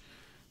relish.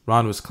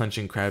 Ron was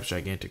clenching Crabbe's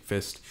gigantic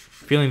fist.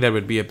 Feeling that it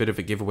would be a bit of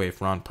a giveaway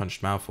if Ron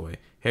punched Malfoy,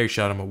 Harry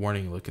shot him a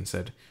warning look and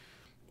said,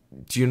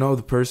 Do you know if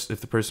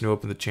the person who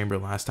opened the chamber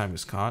last time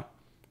was caught?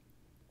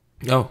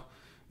 Oh,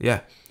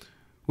 yeah.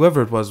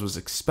 Whoever it was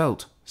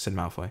expelled, said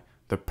Malfoy.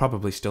 They're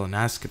probably still in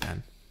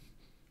Azkaban.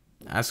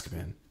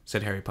 Azkaban,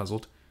 said Harry,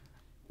 puzzled.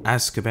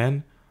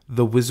 Azkaban?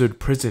 The wizard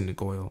prison,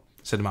 Goyle,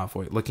 said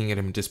Malfoy, looking at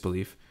him in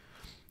disbelief.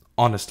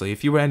 Honestly,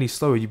 if you were any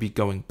slower, you'd be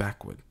going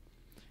backward.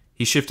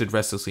 He shifted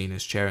restlessly in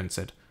his chair and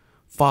said,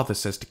 "Father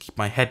says to keep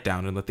my head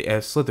down and let the heir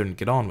Slytherin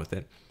get on with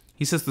it.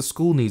 He says the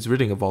school needs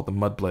ridding of all the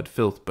mudblood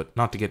filth, but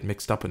not to get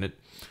mixed up in it.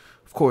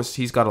 Of course,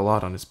 he's got a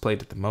lot on his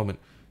plate at the moment.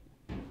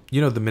 You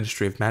know the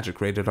Ministry of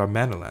Magic raided our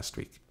manor last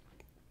week."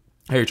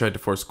 Harry tried to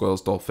force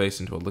Goyle's dull face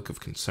into a look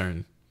of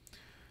concern.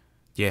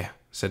 "Yeah,"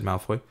 said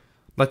Malfoy.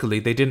 "Luckily,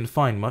 they didn't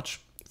find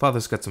much.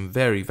 Father's got some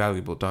very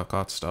valuable dark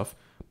arts stuff,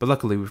 but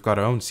luckily we've got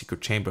our own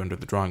secret chamber under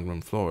the drawing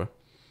room floor."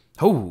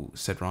 "Oh,"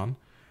 said Ron.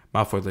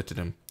 Malfoy looked at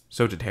him.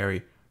 So did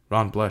Harry.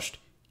 Ron blushed.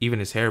 Even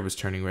his hair was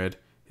turning red.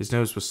 His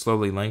nose was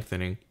slowly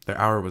lengthening. Their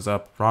hour was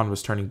up. Ron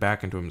was turning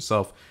back into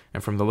himself,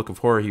 and from the look of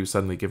horror he was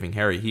suddenly giving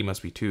Harry, he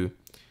must be too.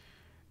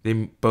 They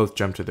both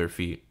jumped to their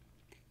feet.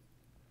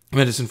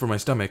 "Medicine for my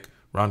stomach,"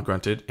 Ron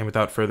grunted, and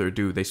without further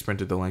ado they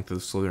sprinted the length of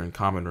the Slytherin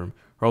common room,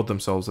 hurled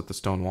themselves at the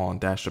stone wall, and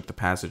dashed up the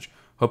passage,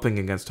 hoping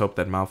against hope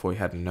that Malfoy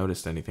hadn't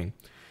noticed anything.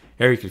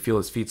 Harry could feel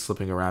his feet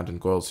slipping around in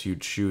Goyle's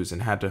huge shoes,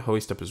 and had to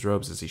hoist up his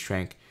robes as he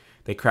shrank.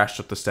 They crashed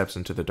up the steps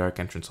into the dark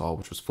entrance hall,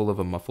 which was full of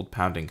a muffled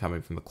pounding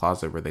coming from the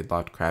closet where they'd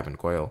locked Crabbe and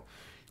Goyle.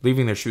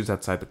 Leaving their shoes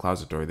outside the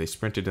closet door, they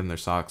sprinted in their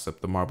socks up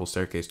the marble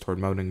staircase toward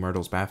Moaning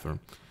Myrtle's bathroom.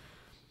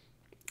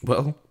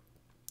 "Well,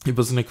 it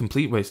wasn't a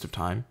complete waste of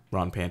time,"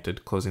 Ron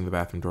panted, closing the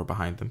bathroom door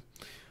behind them.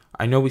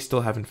 "I know we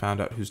still haven't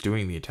found out who's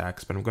doing the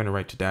attacks, but I'm going to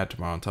write to Dad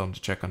tomorrow and tell him to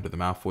check under the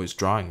Malfoys'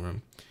 drawing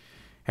room."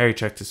 Harry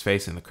checked his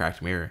face in the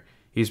cracked mirror.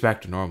 He was back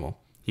to normal.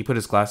 He put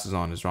his glasses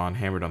on as Ron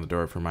hammered on the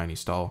door of Hermione's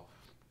stall.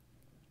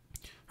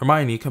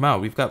 "Hermione, come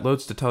out. We've got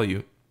loads to tell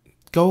you."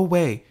 "Go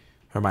away,"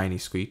 Hermione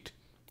squeaked.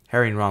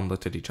 Harry and Ron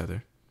looked at each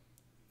other.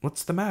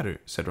 "What's the matter?"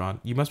 said Ron.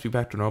 "You must be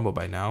back to normal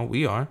by now.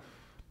 We are."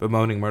 But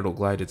Moaning Myrtle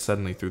glided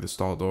suddenly through the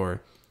stall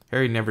door.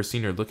 Harry had never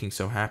seen her looking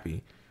so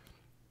happy.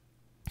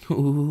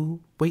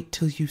 "Ooh, wait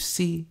till you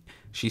see,"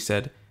 she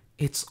said.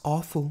 "It's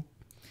awful."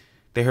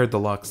 They heard the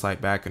lock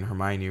slide back and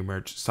Hermione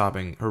emerged,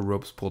 sobbing, her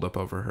robes pulled up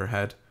over her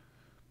head.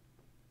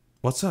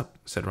 "What's up?"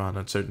 said Ron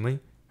uncertainly.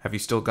 "Have you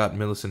still got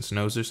Millicent's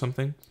nose or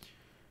something?"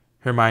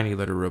 Hermione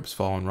let her robes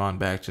fall and Ron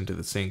backed into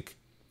the sink.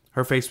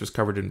 Her face was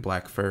covered in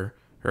black fur.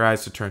 Her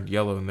eyes had turned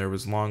yellow and there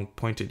was long,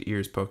 pointed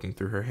ears poking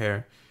through her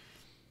hair.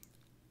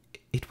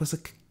 "It was a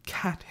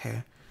cat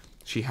hair,"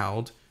 she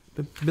howled.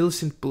 "But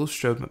Millicent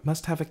Bulstrode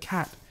must have a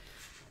cat.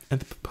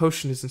 And the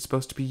potion isn't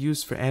supposed to be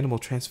used for animal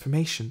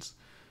transformations."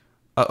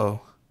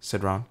 "Uh-oh,"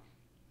 said Ron.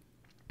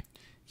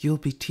 "You'll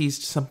be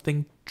teased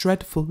something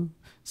dreadful,"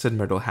 said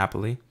Myrtle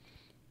happily.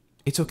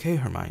 "It's okay,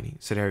 Hermione,"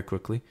 said Harry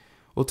quickly.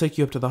 "We'll take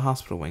you up to the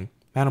hospital wing.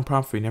 Madame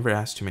Pomfrey never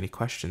asked too many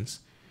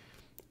questions."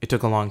 It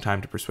took a long time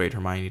to persuade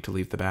Hermione to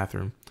leave the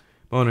bathroom.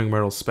 Moaning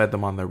Myrtle sped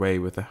them on their way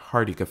with a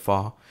hearty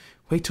guffaw.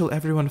 "Wait till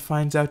everyone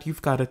finds out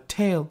you've got a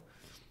tail."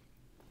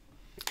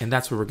 And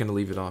that's where we're going to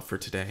leave it off for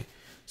today.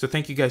 So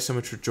thank you guys so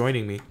much for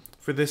joining me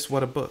for this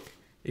What a Book.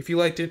 If you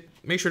liked it,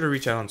 make sure to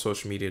reach out on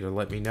social media to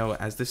let me know,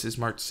 as this is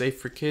marked safe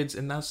for kids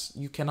and thus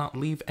you cannot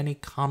leave any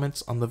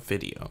comments on the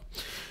video.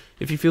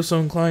 If you feel so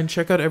inclined,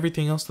 check out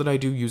everything else that I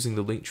do using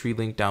the Linktree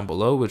link down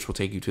below, which will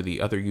take you to the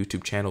other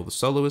YouTube channel, The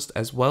Soloist,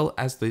 as well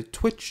as the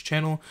Twitch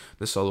channel,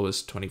 The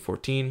Soloist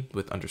 2014,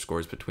 with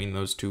underscores between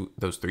those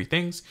three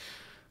things,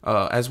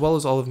 as well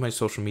as all of my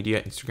social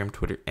media, Instagram,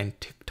 Twitter, and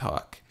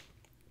TikTok.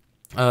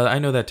 I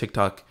know that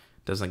TikTok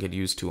doesn't get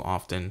used too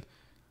often.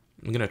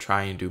 I'm going to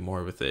try and do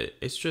more with it.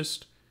 It's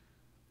just,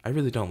 I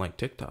really don't like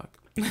TikTok.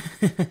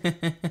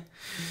 I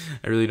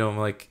really don't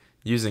like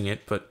using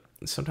it, but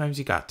sometimes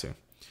you got to.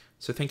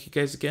 So thank you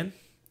guys again.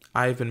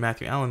 I've been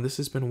Matthew Allen. This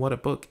has been What a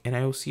Book, and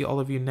I will see all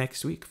of you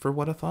next week for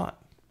What a Thought.